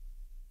folk,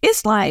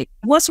 it's like,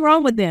 what's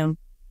wrong with them?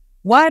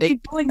 Why are they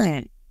doing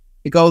that?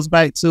 It goes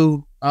back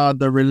to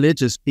the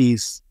religious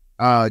piece.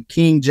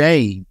 King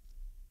James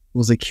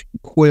was a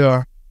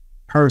queer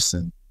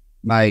person,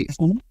 like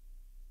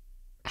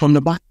from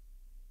the Bible.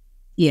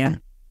 Yeah.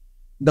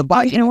 the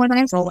body. And when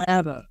I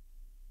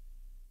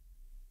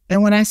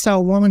saw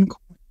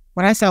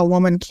a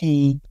woman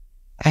king,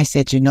 I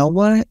said, you know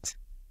what?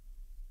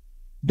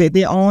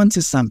 They're on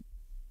to something.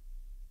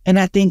 And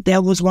I think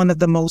that was one of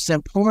the most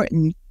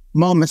important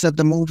moments of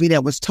the movie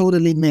that was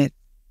totally missed.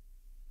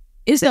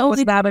 It's the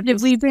only time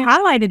we've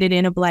highlighted it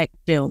in a Black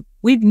film.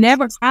 We've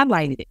never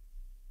highlighted it.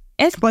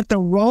 But the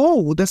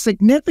role, the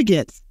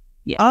significance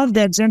of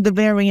that gender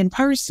variant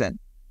person,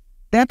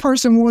 that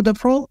person wore the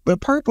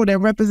purple that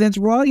represents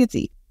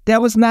royalty.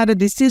 That was not a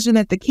decision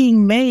that the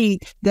king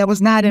made that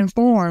was not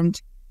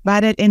informed by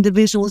that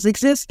individual's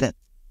existence.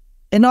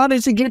 In order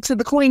to get to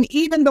the queen,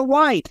 even the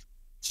wife,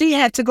 she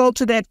had to go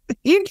to that.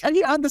 You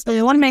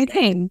understand? One man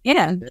king.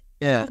 Yeah.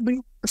 Yeah.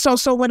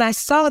 So when I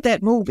saw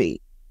that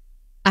movie,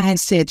 I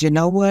said, you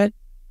know what?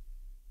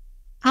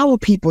 Our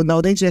people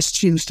know they just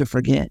choose to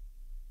forget.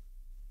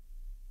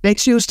 They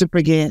choose to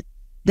forget.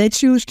 They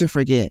choose to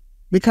forget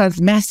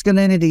because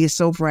masculinity is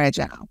so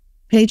fragile.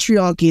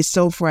 Patriarchy is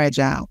so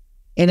fragile.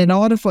 And in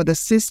order for the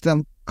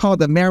system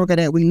called America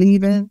that we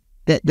live in,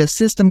 that the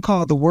system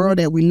called the world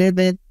that we live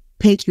in,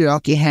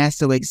 patriarchy has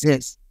to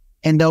exist.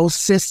 And those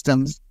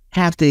systems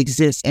have to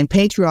exist. And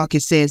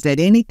patriarchy says that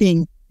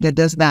anything that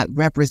does not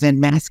represent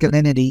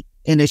masculinity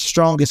in its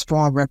strongest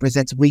form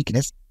represents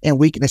weakness, and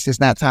weakness is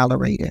not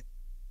tolerated.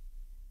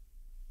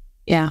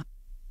 Yeah.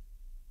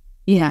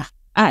 Yeah.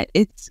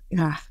 It's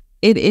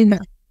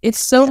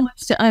so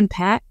much to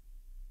unpack.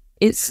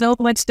 It's so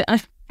much to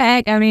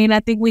unpack. I mean, I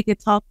think we could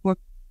talk for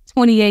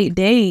 28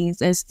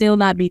 days and still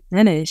not be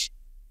finished.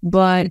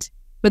 But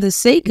for the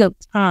sake of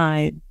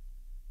time,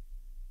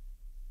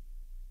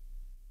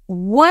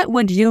 what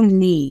would you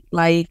need?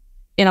 Like,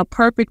 in a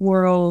perfect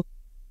world,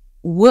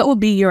 what would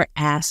be your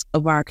ask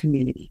of our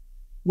community?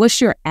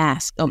 What's your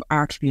ask of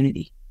our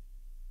community?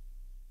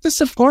 To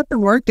support the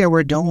work that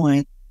we're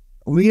doing.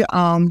 We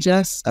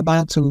just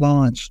about to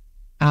launch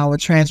our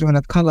Trans Women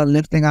of Color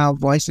Lifting Our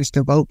Voices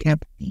to Vote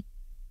campaign.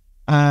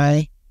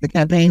 The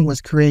campaign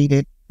was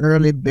created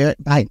early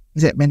by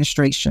the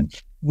administration.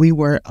 We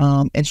were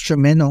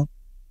instrumental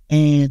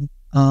in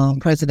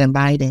President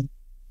Biden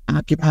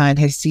occupying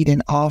his seat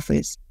in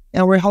office.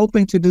 And we're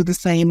hoping to do the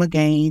same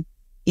again,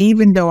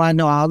 even though I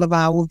know all of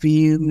our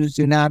views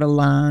do not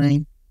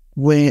align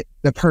with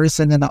the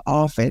person in the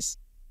office.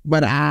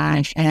 But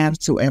I have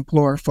to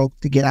implore folks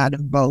to get out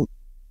and vote.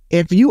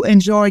 If you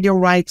enjoy your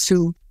right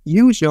to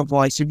use your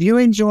voice, if you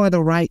enjoy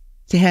the right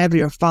to have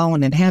your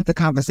phone and have the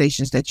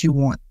conversations that you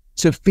want,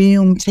 to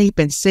film, tape,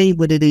 and say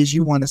what it is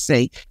you want to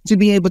say, to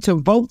be able to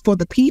vote for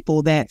the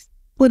people that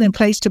put in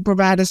place to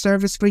provide a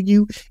service for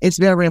you, it's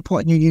very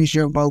important you use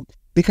your vote.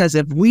 Because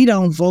if we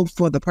don't vote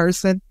for the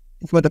person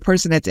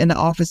that's in the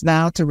office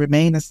now to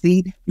remain a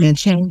seat and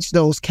change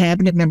those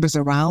cabinet members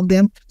around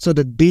them so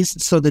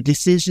the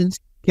decisions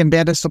can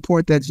better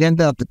support the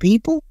agenda of the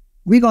people,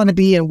 we're going to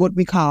be in what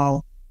we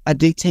call a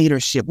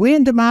dictatorship. We're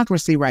in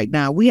democracy right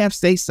now. We have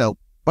say-so.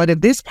 But if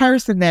this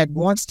person that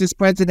wants this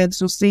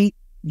presidential seat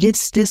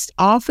gets this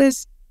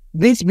office,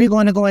 we're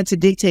going to go into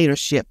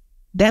dictatorship.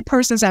 That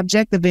person's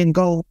objective and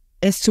goal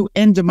is to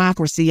end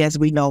democracy as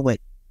we know it.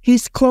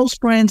 He's close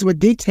friends with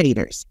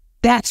dictators.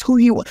 That's who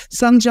he wants.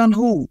 Sung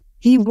Jun-ho.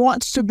 He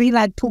wants to be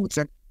like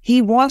Putin.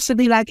 He wants to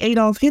be like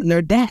Adolf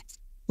Hitler. That's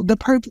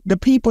the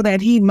people that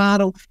he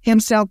modeled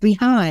himself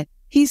behind.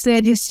 He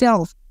said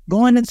himself,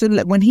 going into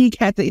when he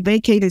had to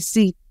vacate his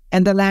seat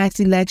in the last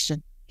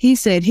election, he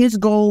said his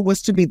goal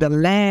was to be the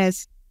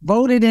last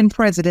voted in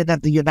president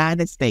of the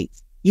United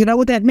States. You know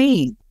what that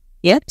means?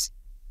 Yep.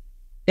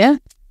 Yeah.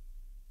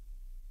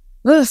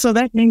 So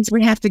that means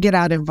we have to get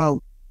out and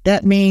vote.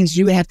 That means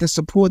you have to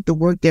support the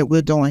work that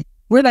we're doing.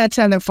 We're not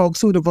telling folks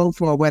who to vote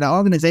for or where the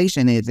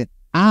organization isn't.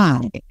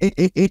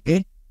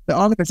 The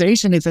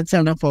organization isn't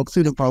telling folks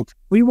who to vote.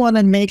 We want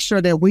to make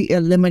sure that we're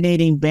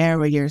eliminating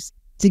barriers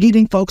to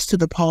getting folks to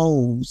the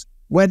polls,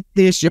 whether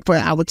it's for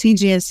our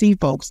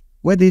TGNC folks,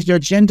 whether it's your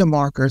gender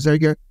markers or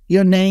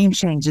your name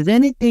changes,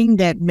 anything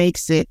that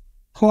makes it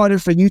harder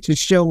for you to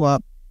show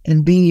up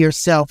and be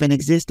yourself and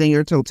exist in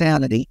your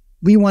totality.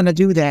 We want to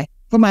do that.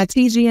 For my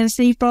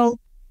TGNC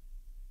folks,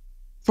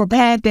 for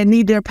PAD that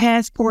need their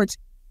passports,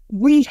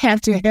 we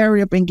have to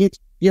hurry up and get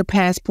your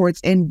passports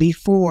in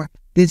before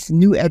this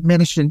new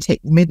administration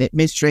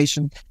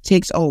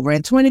takes over.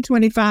 In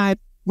 2025,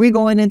 we're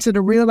going into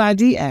the Real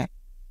ID Act.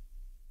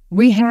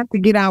 We have to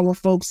get our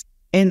folks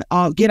and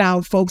get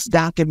our folks'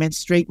 documents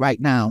straight right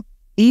now.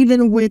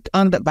 Even with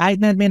the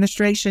Biden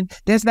administration,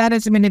 there's not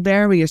as many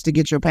barriers to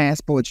get your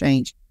passport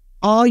changed.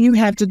 All you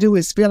have to do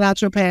is fill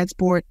out your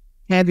passport,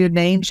 have your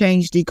name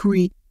change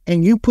decree,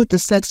 and you put the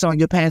sex on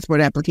your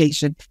passport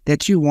application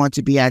that you want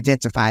to be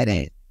identified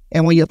as.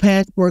 And when your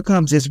passport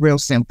comes, it's real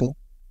simple.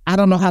 I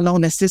don't know how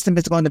long the system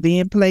is going to be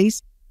in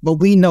place, but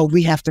we know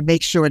we have to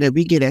make sure that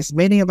we get as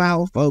many of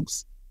our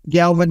folks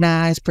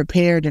galvanized,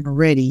 prepared, and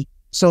ready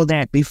so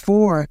that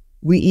before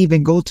we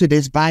even go to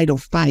this vital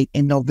fight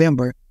in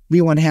November,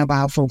 we want to have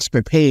our folks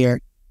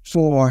prepared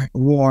for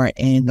war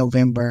in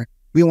November.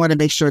 We want to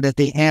make sure that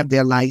they have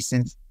their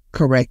license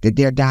corrected,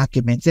 their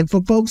documents. And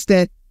for folks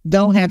that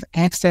don't have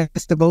access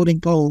to voting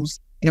polls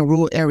in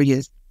rural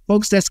areas,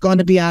 folks that's going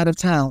to be out of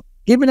town,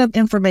 giving them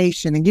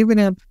information and giving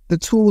them the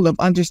tool of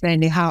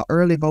understanding how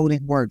early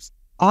voting works.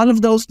 All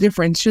of those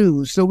different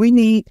tools. So we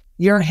need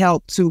your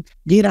help to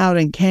get out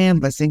and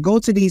canvas and go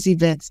to these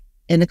events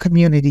in the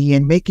community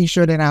and making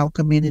sure that our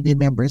community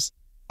members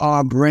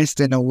are abreast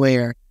and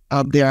aware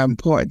of their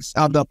importance,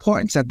 of the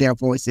importance of their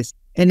voices,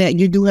 and that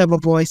you do have a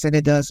voice and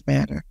it does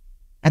matter.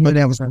 I know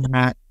that was a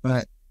lot,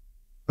 but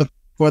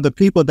for the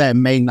people that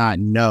may not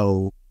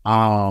know,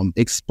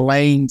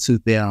 explain to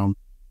them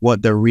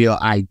what the Real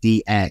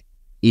ID Act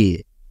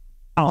is.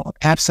 Oh,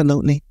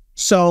 absolutely.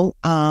 So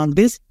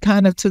this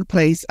kind of took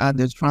place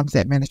under Trump's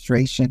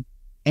administration,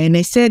 and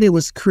they said it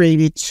was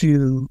created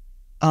to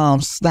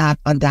stop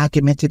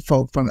undocumented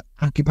folk from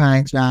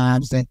occupying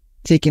jobs and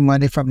taking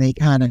money from the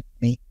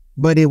economy.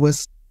 But it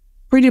was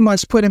pretty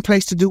much put in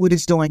place to do what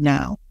it's doing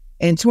now.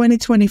 In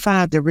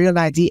 2025, the Real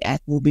ID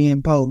Act will be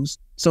imposed.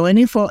 So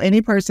any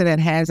person that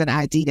has an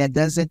ID that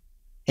doesn't,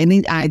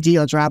 any ID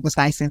or driver's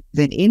license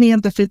in any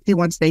of the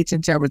 51 states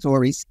and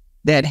territories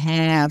that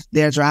have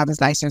their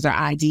driver's license or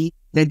ID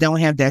that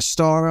don't have their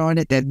star on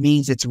it, that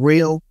means it's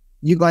real,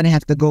 you're going to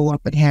have to go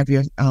up and have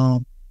your,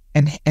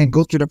 and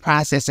go through the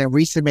process of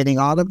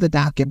resubmitting all of the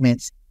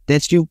documents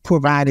that you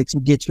provided to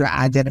get your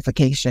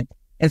identification.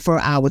 And for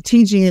our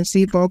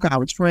TGNC folk,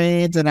 our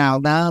trans and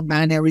our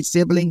non-binary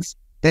siblings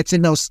that's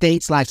in those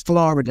states like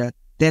Florida,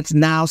 that's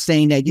now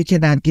saying that you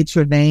cannot get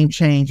your name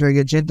changed or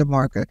your gender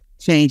marker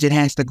changed. It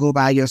has to go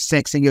by your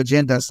sex and your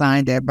gender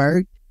assigned at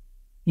birth.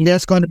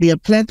 There's going to be a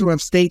plethora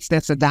of states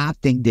that's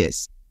adopting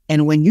this.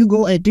 And when you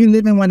go, if you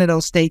live in one of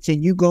those states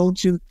and you go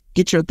to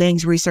get your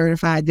things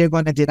recertified, they're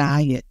going to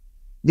deny it.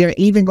 They're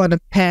even going to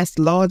pass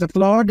laws.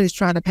 Florida is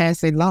trying to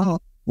pass a law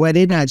where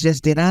they're not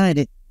just denying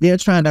it, they're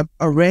trying to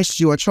arrest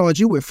you or charge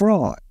you with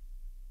fraud.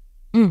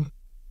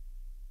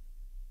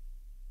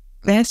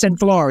 That's in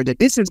Florida.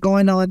 This is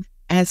going on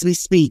as we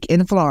speak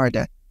in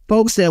Florida.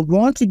 Folks that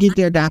want to get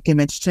their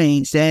documents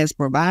changed, that has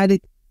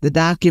provided the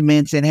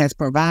documents and has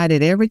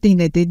provided everything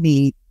that they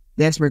need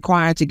that's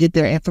required to get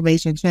their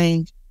information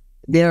changed.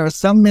 There are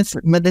some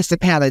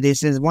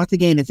municipalities, and once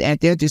again, it's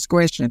at their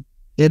discretion.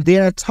 If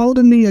they're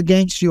totally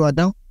against you or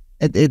don't,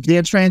 if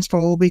they're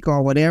transphobic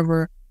or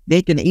whatever,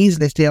 they can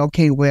easily say,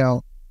 okay,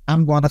 well,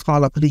 I'm going to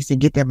call the police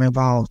and get them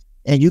involved,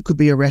 and you could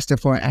be arrested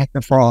for an act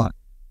of fraud.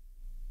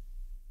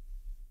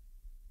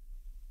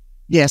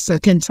 Yes, so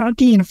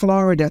Kentucky and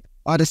Florida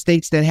are the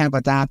states that have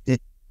adopted,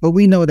 but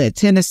we know that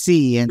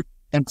Tennessee and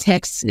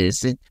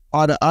Texas and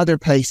all the other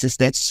places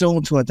that's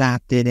soon to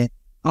adopt it and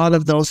all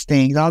of those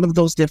things, all of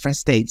those different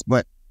states.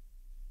 But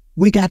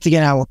we got to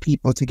get our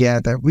people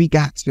together. We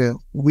got to.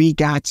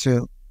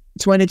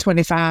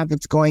 2025,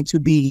 it's going to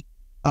be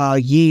a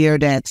year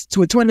that's,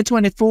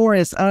 2024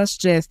 is us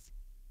just,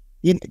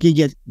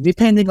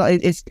 depending on,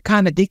 it's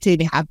kind of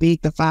dictating how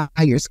big the fire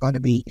is going to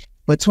be.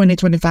 But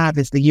 2025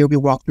 is the year we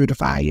walk through the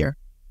fire.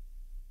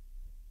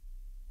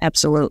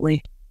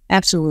 Absolutely.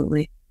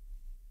 Absolutely.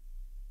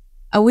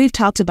 We've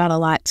talked about a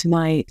lot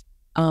tonight.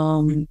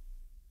 And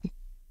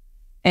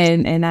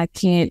I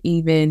can't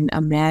even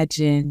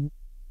imagine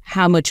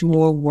how much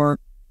more work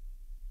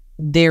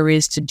there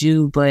is to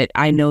do, but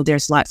I know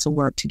there's lots of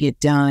work to get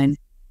done.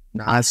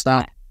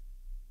 Non-stop.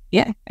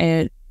 Yeah.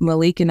 And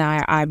Malik and I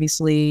are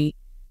obviously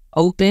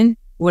open,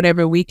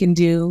 whatever we can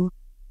do.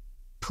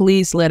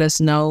 Please let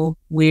us know.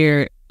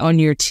 We're on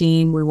your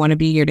team. We want to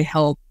be here to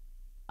help.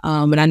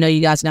 And I know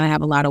you guys are going to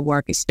have a lot of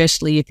work,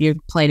 especially if you're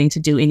planning to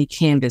do any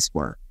canvas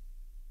work.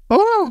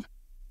 Oh,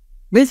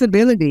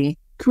 visibility,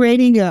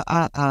 creating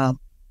a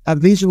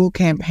visual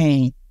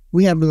campaign.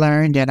 We have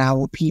learned that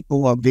our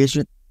people are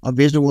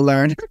visual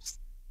learners.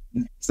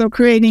 So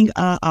creating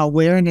an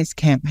awareness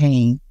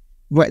campaign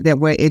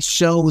where it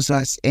shows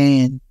us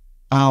in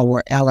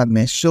our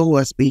elements, show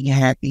us being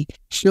happy,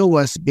 show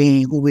us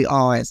being who we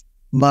are as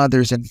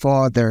mothers and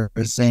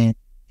fathers and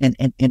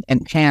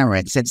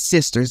parents and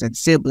sisters and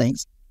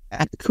siblings.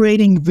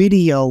 Creating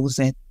videos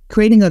and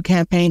creating a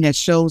campaign that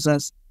shows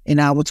us in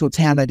our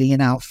totality,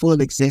 in our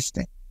full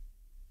existence,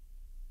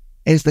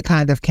 is the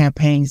kind of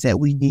campaigns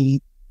that we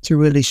need to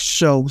really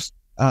show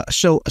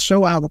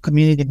our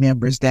community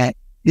members that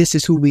this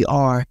is who we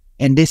are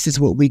and this is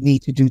what we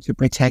need to do to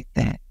protect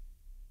that.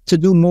 To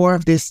do more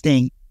of this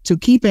thing, to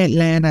keep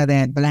Atlanta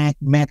that Black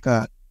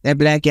Mecca, that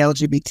Black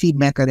LGBT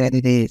Mecca that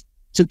it is,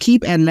 to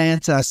keep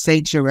Atlanta a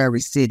sanctuary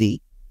city,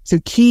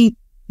 to keep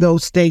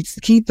those states,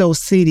 keep those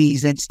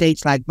cities and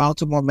states like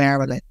Baltimore,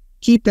 Maryland,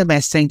 keep them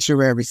as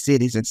sanctuary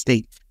cities and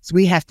states. So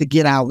we have to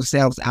get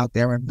ourselves out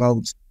there and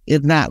vote.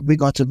 If not, we're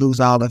going to lose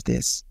all of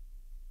this.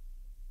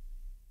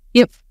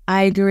 Yep,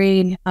 I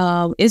agree.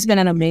 It's been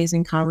an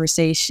amazing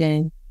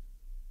conversation.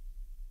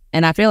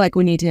 And I feel like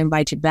we need to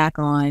invite you back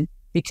on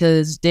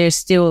because there's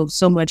still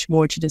so much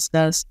more to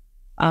discuss.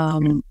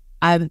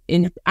 I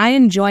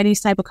enjoy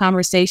these type of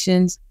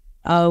conversations.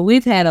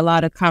 We've had a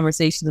lot of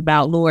conversations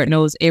about Lord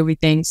knows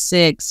everything,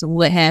 sex,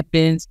 what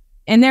happens,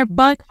 and they're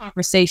fun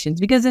conversations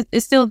because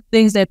it's still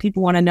things that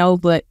people want to know.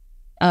 But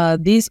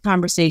these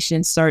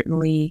conversations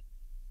certainly,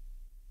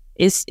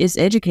 it's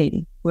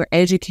educating. We're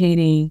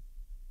educating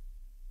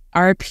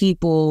our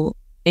people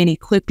and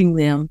equipping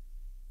them,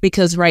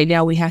 because right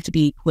now we have to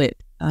be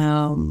equipped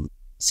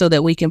so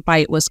that we can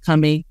fight what's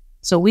coming.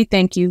 So we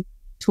thank you,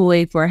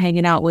 Toy, for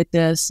hanging out with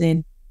us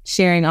and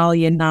sharing all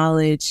your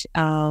knowledge.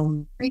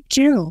 Thank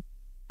you.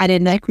 I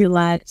didn't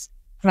realize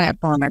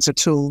Platform as a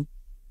tool.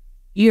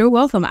 You're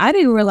welcome. I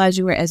didn't realize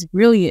you were as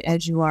brilliant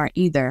as you are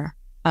either.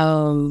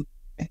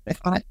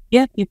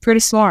 Yeah, you're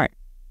pretty smart.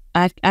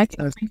 I can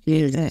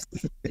appreciate that.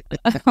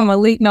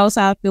 Malik knows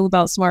how I feel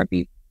about smart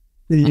people.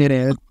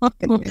 Yeah.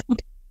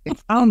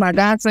 Oh my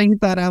God! So you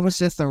thought I was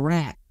just a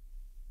rat?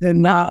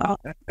 No,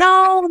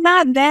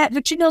 not that.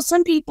 But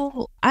some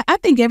people. I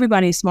think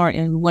everybody's smart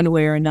in one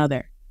way or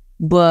another.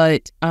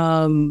 But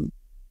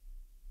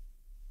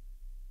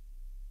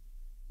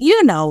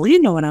you know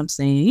what I'm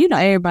saying.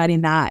 Everybody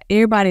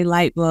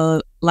light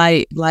bulb,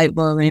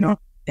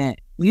 that.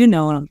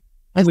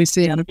 As we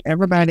see,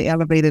 everybody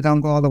elevated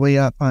don't go all the way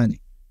up, honey.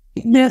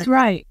 That's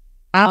right.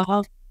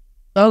 So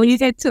when you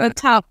get to a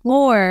top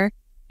floor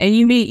and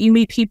you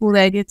meet people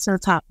that get to the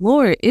top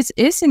floor,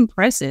 it's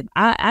impressive.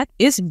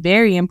 It's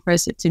very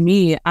impressive to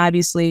me.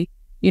 Obviously,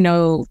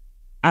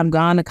 I'm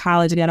gone to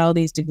college, I got all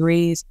these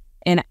degrees,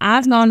 and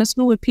I've gone to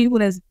school with people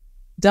that's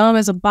dumb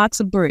as a box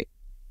of bricks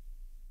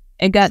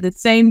and got the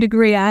same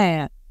degree I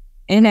have,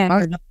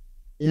 and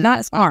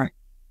not smart.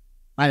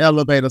 My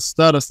elevator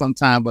stutter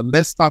sometimes, but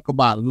let's talk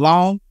about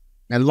law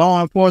and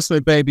law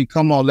enforcement, baby.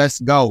 Come on,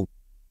 let's go.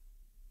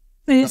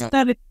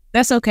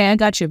 That's okay. I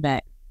got your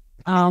back.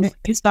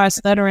 You start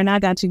stuttering, I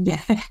got you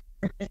back.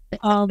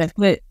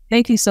 But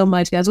thank you so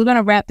much, guys. We're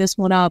gonna wrap this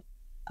one up.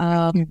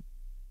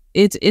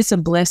 It's a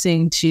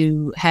blessing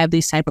to have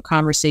these type of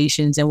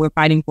conversations, and we're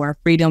fighting for our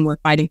freedom. We're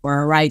fighting for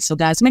our rights. So,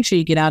 guys, make sure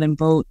you get out and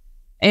vote.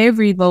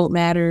 Every vote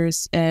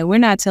matters. We're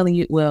not telling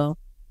you. Well,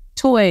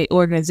 Toy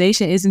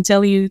organization isn't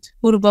telling you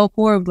who to vote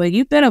for, but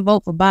you better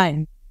vote for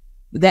Biden.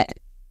 That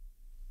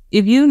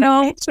if you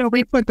know, so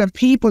we put the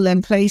people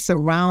in place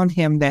around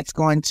him that's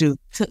going to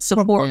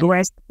support,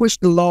 push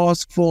the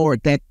laws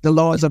forward. That the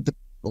laws of the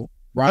people,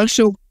 right?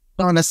 So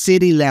on a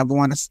city level,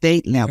 on a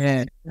state level,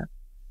 yeah.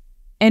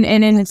 And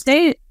in the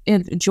state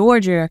of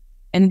Georgia,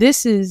 and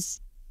this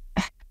is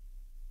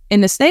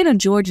in the state of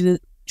Georgia.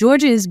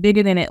 Georgia is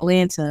bigger than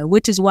Atlanta,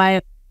 which is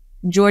why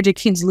Georgia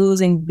keeps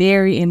losing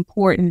very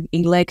important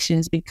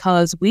elections,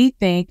 because we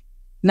think,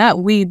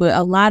 not we, but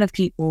a lot of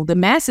people, the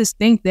masses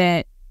think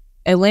that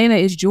Atlanta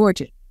is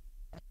Georgia.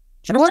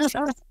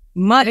 Georgia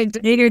much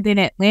bigger than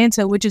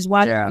Atlanta, which is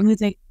why we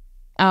think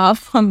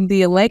from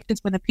the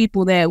elections, for the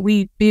people that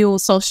we feel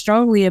so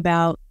strongly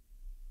about,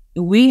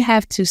 we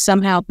have to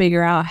somehow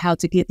figure out how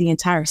to get the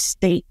entire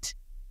state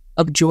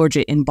of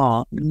Georgia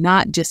involved,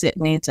 not just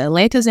Atlanta.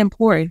 Atlanta's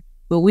important,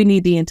 but we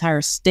need the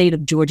entire state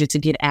of Georgia to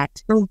get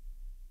active.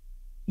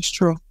 It's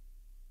true.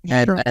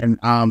 And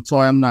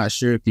Toy, I'm not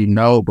sure if you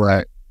know,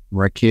 but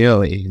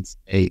Raquel is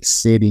a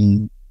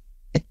sitting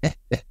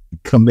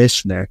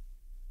commissioner.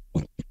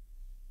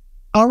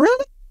 Oh,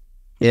 really?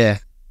 Yeah.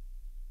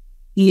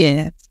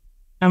 Yeah,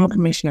 I'm a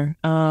commissioner.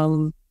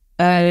 I'm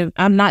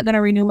not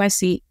gonna renew my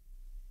seat.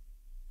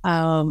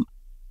 The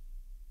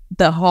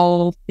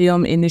whole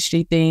film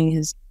industry thing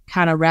has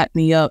kind of wrapped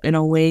me up in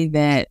a way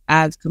that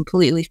I've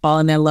completely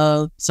fallen in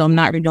love. So I'm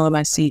not renewing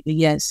my seat. But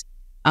yes,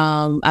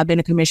 I've been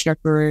a commissioner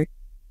for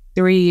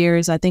 3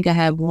 years. I think I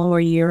have one more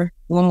year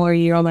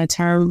on my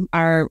term.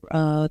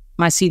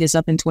 My seat is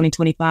up in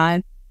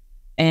 2025.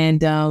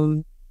 And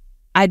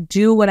I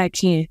do what I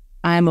can.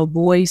 I'm a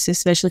voice,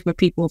 especially for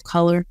people of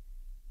color.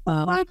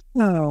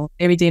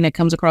 Everything that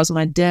comes across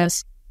my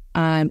desk,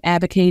 I'm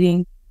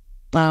advocating.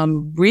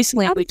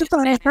 Recently,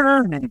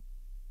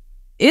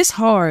 it's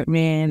hard,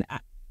 man.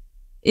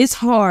 It's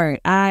hard.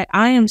 I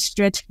am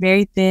stretched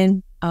very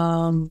thin.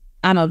 I'm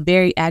a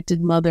very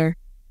active mother.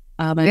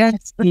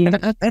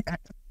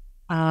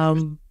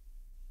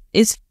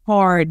 It's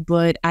hard,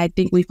 but I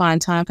think we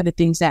find time for the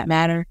things that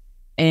matter.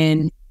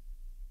 And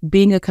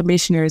being a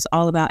commissioner is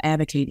all about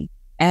advocating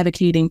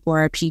for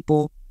our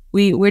people.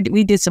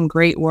 We did some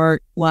great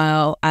work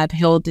while I've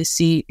held this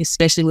seat,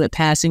 especially with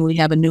passing. We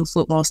have a new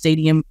football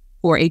stadium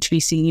for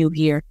HBCU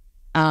here,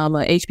 a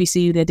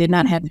HBCU that did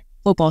not have a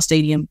football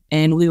stadium,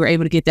 and we were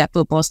able to get that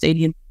football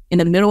stadium in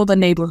the middle of a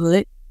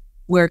neighborhood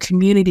where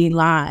community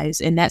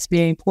lies, and that's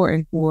very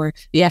important for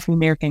the African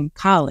American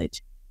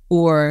college.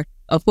 For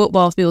a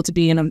football field to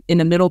be in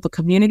the middle of a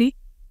community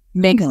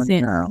makes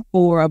sense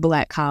for a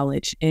Black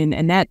college,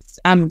 and that's,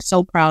 I'm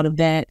so proud of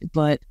that.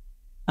 But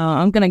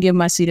I'm gonna give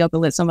my seat up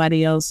and let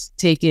somebody else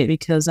take it,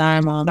 because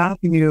I'm love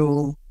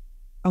you.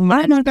 Oh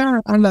my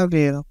God, I love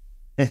you.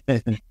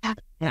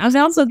 And I was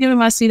also giving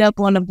my seat up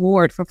on the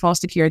board for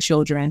foster care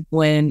children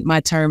when my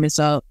term is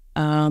up.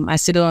 I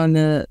sit on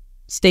the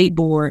state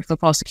board for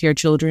foster care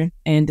children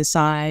and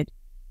decide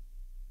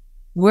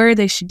where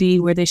they should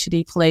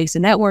be placed.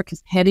 And that work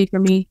is heavy for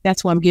me.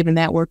 That's why I'm giving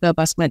that work up.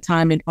 I spent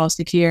time in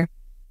foster care,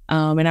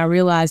 and I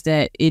realized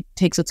that it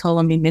takes a toll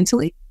on me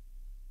mentally.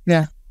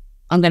 Yeah.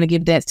 I'm going to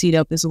give that seat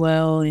up as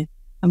well. And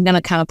I'm going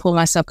to kind of pull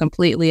myself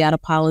completely out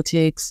of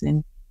politics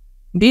and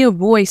be a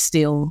voice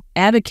still,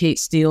 advocate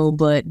still,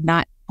 but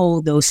not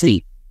hold those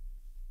seats.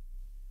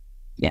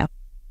 Yeah.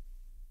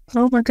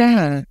 Oh my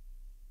God.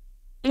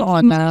 Oh,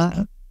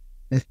 no.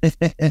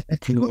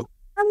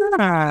 I'm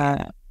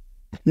not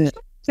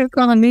just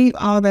gonna leave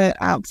all that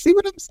out. See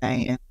what I'm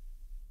saying?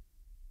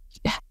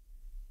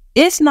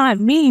 It's not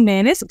me,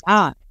 man. It's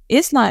God.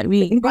 It's not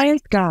me.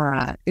 It's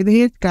God. It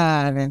is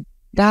God. And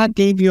God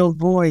gave you a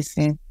voice.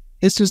 And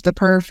this was the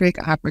perfect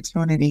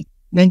opportunity.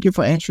 Thank you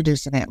for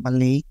introducing that,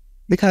 Malik.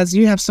 Because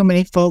you have so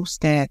many folks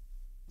that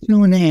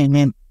tune in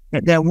and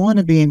that want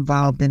to be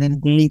involved and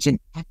engaged and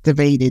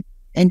activated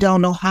and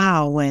don't know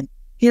how. And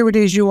here it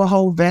is, you're a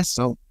whole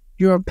vessel.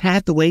 You're a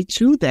pathway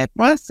to that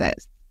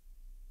process.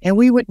 And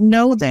we would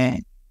know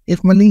that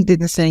if Malik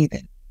didn't say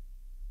that.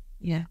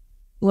 Yeah.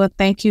 Well,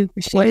 thank you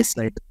for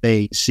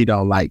sharing. She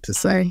don't like to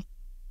say.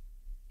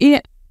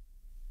 Yeah.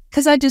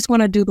 Because I just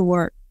want to do the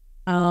work.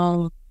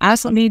 I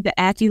also need the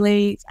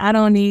accolades. I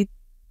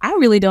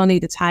really don't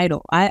need the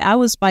title. I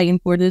was fighting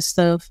for this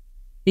stuff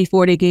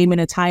before they gave me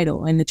the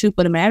title. And the truth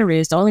of the matter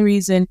is, the only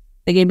reason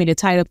they gave me the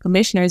title of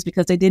commissioner is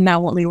because they did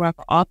not want me to run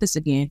for office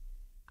again.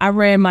 I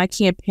ran my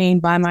campaign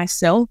by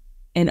myself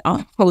and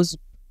almost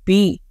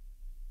beat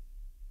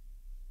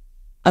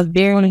a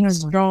very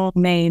strong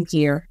name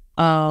here.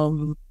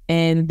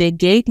 And they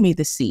gave me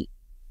the seat.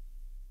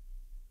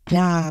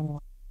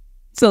 Wow.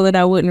 So that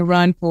I wouldn't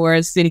run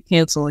for city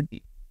council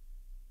again.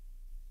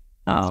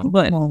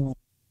 But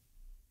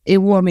it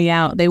wore me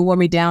out. They wore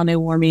me down. They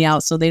wore me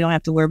out. So they don't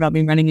have to worry about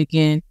me running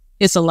again.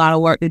 It's a lot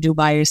of work to do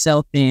by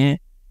yourself, man.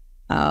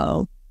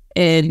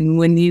 And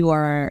when you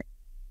are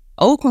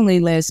openly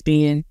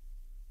lesbian,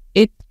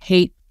 it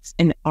takes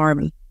an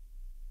army.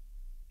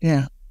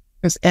 Yeah.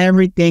 Because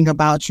everything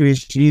about you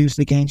is used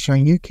against you,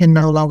 and you can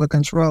no longer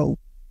control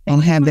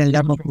and have that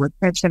level of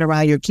protection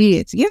around your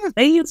kids. Yeah,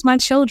 they use my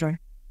children.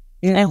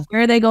 Yeah. And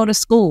where they go to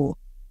school.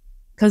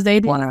 Because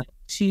they want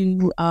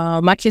to,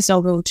 my kids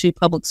don't go to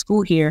public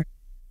school here,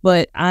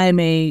 but I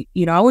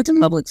went to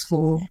public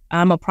school.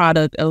 I'm a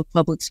product of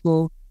public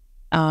school.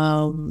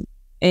 And,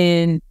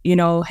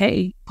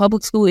 hey,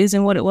 public school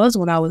isn't what it was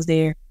when I was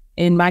there.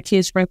 And my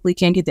kids, frankly,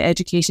 can't get the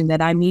education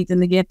that I need them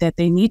to get, that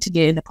they need to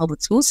get in the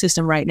public school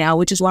system right now,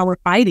 which is why we're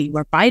fighting.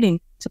 We're fighting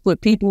to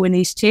put people in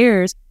these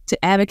chairs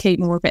to advocate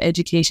more for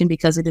education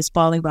because it is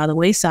falling by the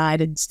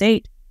wayside in the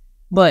state.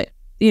 But,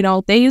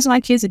 they use my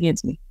kids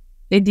against me.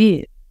 They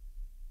did.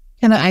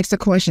 Can I ask a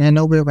question? I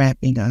know we're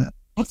wrapping up.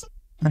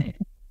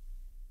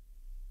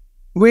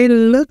 We're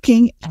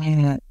looking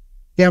at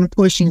them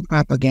pushing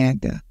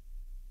propaganda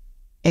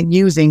and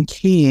using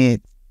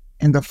kids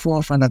in the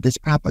forefront of this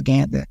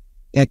propaganda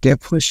that they're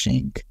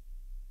pushing.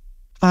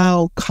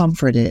 How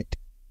comforted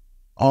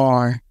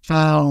or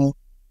how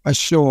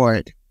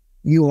assured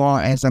you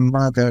are as a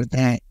mother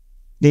that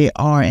they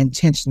are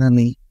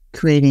intentionally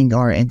creating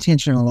or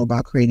intentional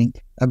about creating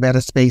a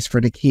better space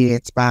for the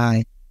kids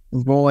by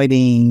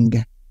avoiding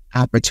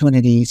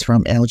opportunities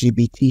from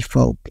LGBT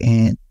folk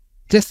and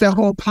just the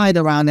whole plight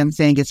around them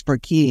saying it's for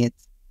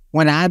kids,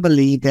 when I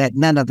believe that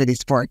none of it is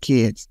for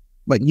kids.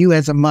 But you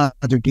as a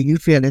mother, do you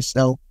feel as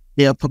though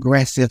they're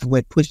progressive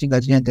with pushing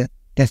agenda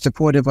that's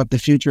supportive of the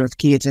future of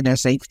kids and their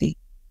safety?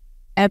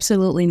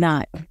 Absolutely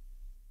not.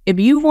 If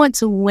you want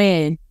to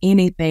win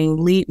anything,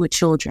 lead with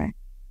children.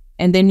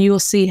 And then you'll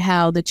see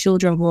how the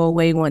children go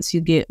away once you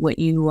get what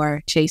you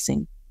are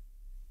chasing.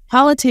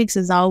 Politics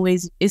is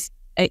always, it's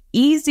an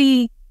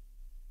easy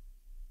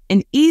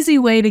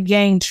way to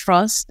gain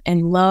trust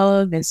and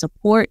love and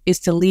support is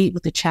to lead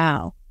with a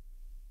child.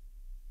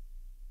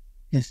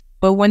 Yes.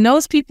 But when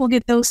those people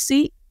get those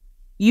seats,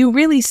 you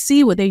really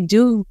see what they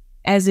do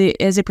as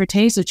it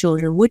pertains to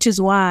children, which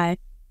is why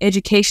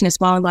education is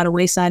falling by the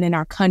wayside in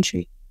our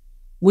country.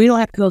 We don't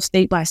have to go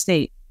state by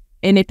state.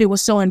 And if it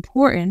was so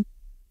important,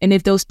 and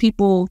if those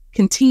people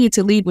continue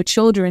to lead with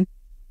children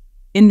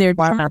in their...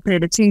 Why not pay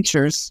the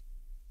teachers?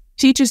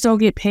 Teachers don't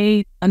get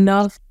paid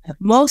enough.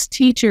 Most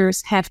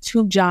teachers have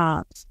 2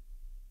 jobs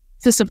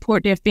to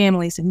support their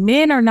families.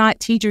 Men are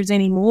not teachers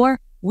anymore.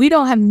 We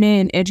don't have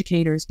men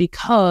educators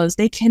because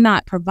they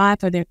cannot provide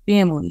for their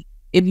family.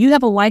 If you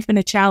have a wife and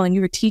a child and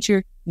you're a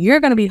teacher,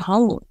 you're going to be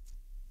homeless.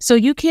 So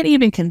you can't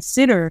even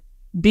consider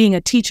being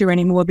a teacher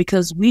anymore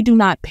because we do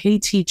not pay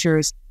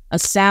teachers a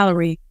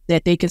salary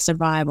that they can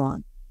survive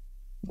on.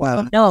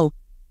 Wow. No,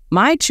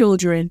 my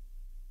children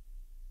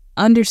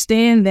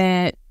understand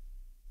that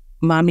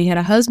mommy had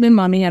a husband,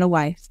 mommy had a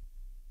wife.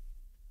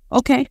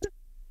 Okay.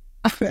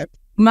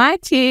 My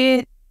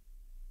kids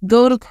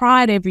go to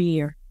Pride every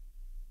year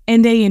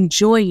and they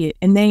enjoy it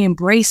and they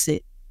embrace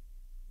it.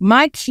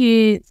 My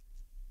kids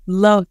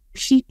love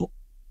people.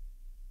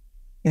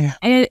 Yeah.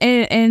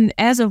 And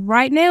as of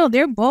right now,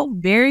 they're both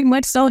very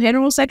much so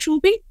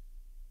heterosexual people.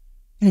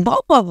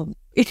 Both of them,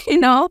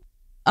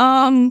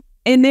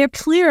 and they're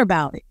clear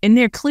about it. And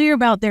they're clear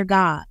about their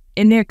God.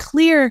 And they're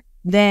clear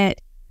that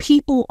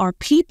people are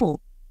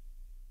people.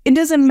 It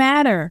doesn't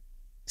matter.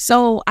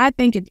 So I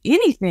think if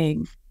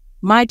anything,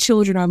 my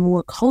children are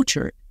more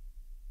cultured.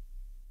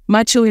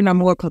 My children are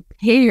more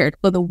prepared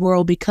for the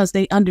world because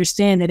they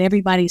understand that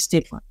everybody's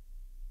different.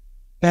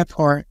 That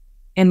part.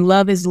 And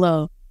love is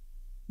love.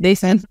 They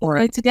send for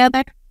it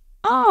together.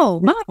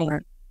 Oh, my.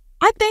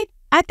 I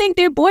think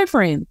they're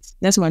boyfriends.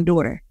 That's my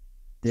daughter.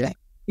 Yeah.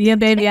 Yeah,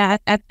 baby. I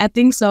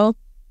think so.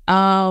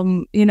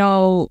 You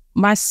know,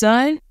 my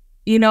son,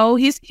 you know,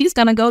 he's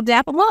gonna go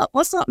dap him up.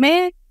 What's up,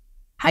 man?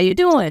 How you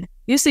doing?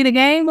 You see the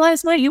game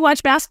last night? You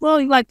watch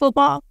basketball? You like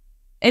football?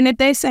 And if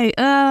they say,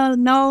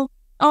 no,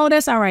 oh,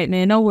 that's all right,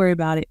 man. Don't worry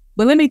about it.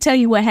 But let me tell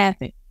you what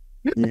happened.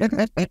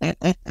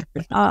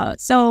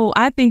 So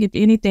I think if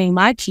anything,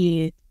 my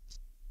kids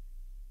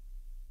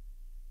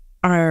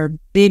are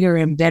bigger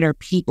and better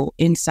people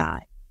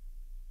inside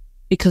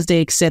because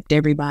they accept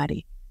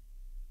everybody.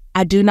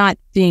 I do not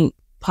think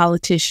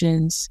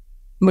politicians,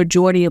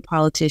 majority of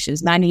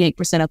politicians,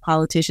 98% of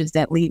politicians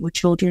that lead with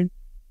children,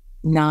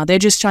 no, they're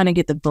just trying to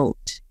get the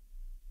vote.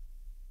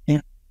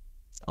 Yeah.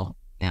 So,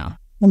 yeah.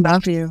 I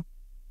love you.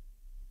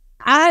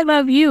 I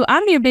love you.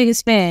 I'm your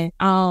biggest fan.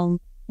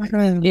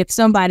 If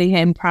somebody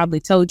hadn't probably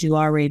told you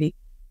already,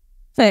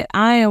 but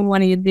I am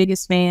one of your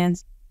biggest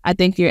fans. I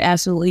think you're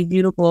absolutely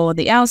beautiful on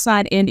the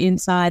outside and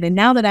inside. And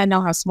now that I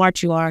know how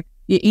smart you are,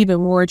 you're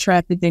even more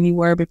attractive than you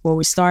were before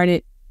we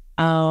started.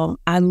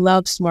 I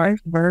love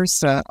smart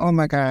versa. Oh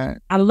my God.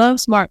 I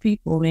love smart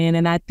people, man.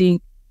 And I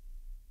think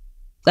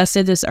I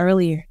said this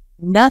earlier,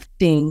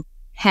 nothing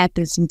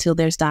happens until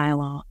there's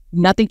dialogue.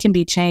 Nothing can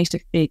be changed or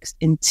fixed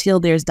until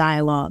there's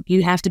dialogue.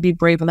 You have to be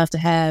brave enough to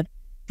have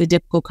the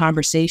difficult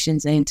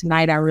conversations. And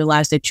tonight I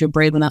realized that you're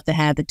brave enough to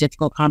have the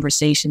difficult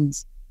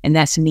conversations, and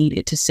that's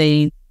needed to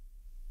save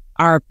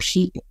our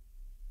people.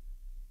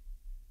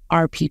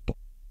 Our people.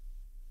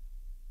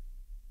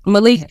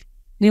 Malik,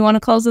 you want to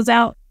close us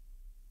out?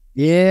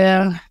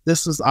 Yeah,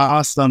 this was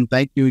awesome.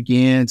 Thank you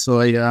again,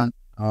 Toya.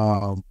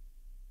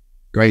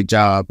 Great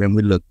job, and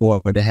we look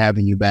forward to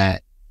having you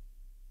back.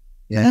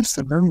 Yeah,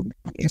 absolutely.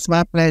 It's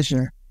my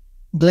pleasure.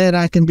 Glad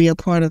I can be a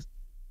part of,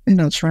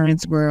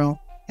 Trans World,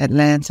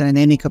 Atlanta in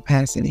any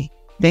capacity.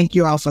 Thank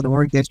you all for the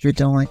work that you're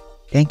doing.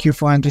 Thank you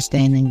for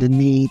understanding the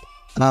need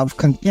of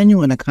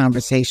continuing a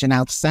conversation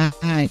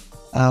outside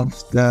of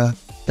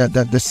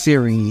the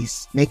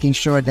series, making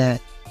sure that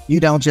you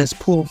don't just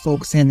pull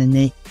folks in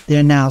and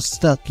they're now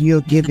stuck.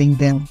 You're giving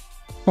them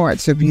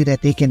parts of you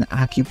that they can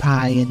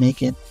occupy and they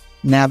can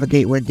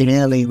navigate with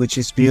daily, which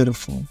is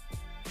beautiful.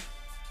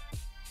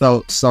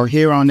 So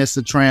here on this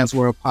The Trans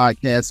World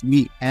podcast,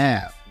 we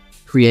have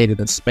created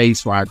a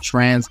space for our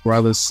trans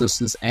brothers,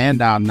 sisters,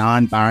 and our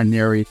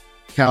non-binary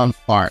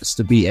counterparts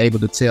to be able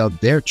to tell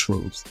their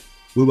truths.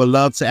 We would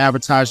love to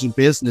advertise your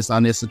business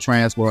on this The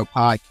Trans World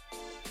podcast.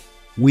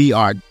 We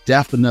are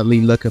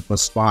definitely looking for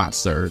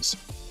sponsors.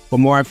 For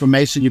more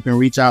information, you can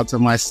reach out to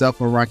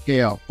myself or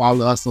Raquel.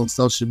 Follow us on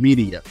social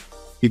media.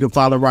 You can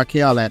follow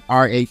Raquel at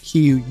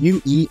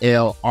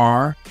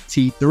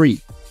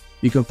RAQUELRT3.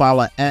 You can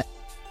follow at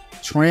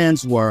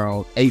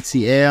Transworld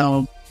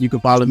ATL. You can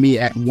follow me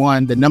at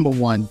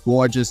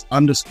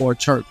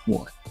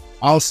 @gorgeous_church1.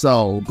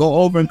 Also, go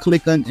over and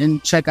click on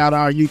and check out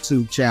our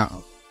YouTube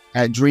channel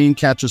at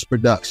Dreamcatchers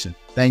Production.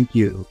 Thank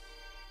you.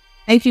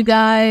 Thank you,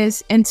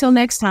 guys. Until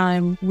next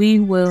time,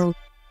 we'll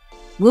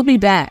be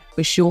back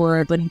for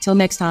sure. But until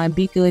next time,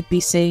 be good, be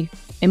safe,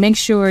 and make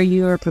sure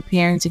you're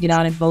preparing to get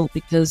out and vote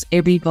because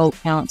every vote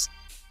counts.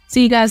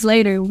 See you guys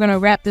later. We're going to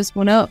wrap this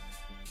one up.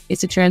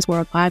 It's a Trans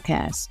World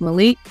podcast.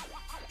 Malik,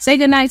 say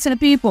good night to the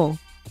people.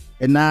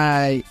 Good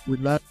night. We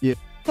love you.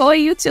 Boy,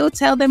 you too.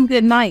 Tell them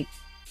good night.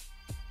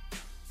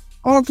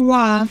 Au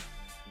revoir.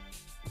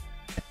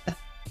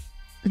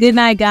 Good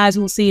night, guys.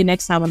 We'll see you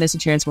next time on this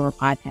Trans World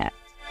podcast.